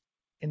get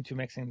into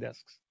mixing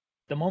desks.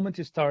 The moment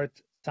you start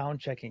sound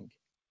checking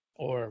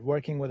or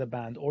working with a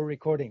band or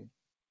recording,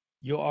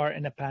 you are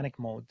in a panic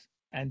mode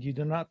and you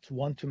do not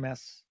want to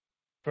mess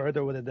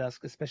further with the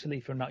desk, especially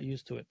if you're not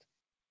used to it.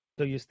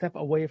 So you step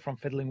away from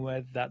fiddling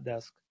with that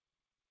desk.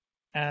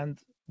 And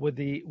with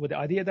the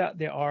idea that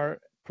there are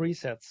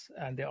presets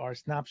and there are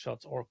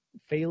snapshots or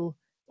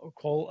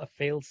call a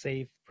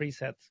fail-safe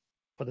preset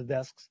for the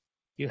desks,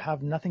 you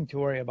have nothing to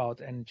worry about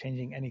and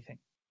changing anything.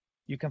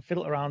 You can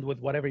fiddle around with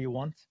whatever you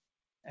want,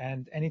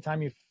 and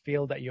anytime you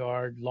feel that you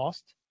are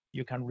lost,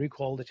 you can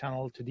recall the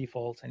channel to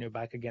default and you're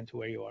back again to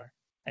where you are,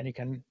 and you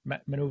can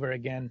maneuver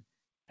again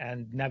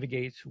and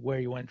navigate where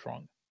you went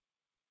wrong.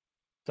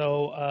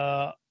 So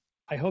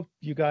I hope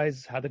you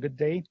guys had a good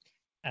day,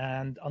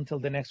 and until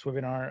the next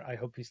webinar, I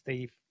hope you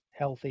stay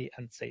healthy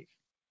and safe.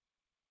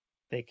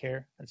 Take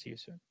care and see you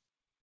soon.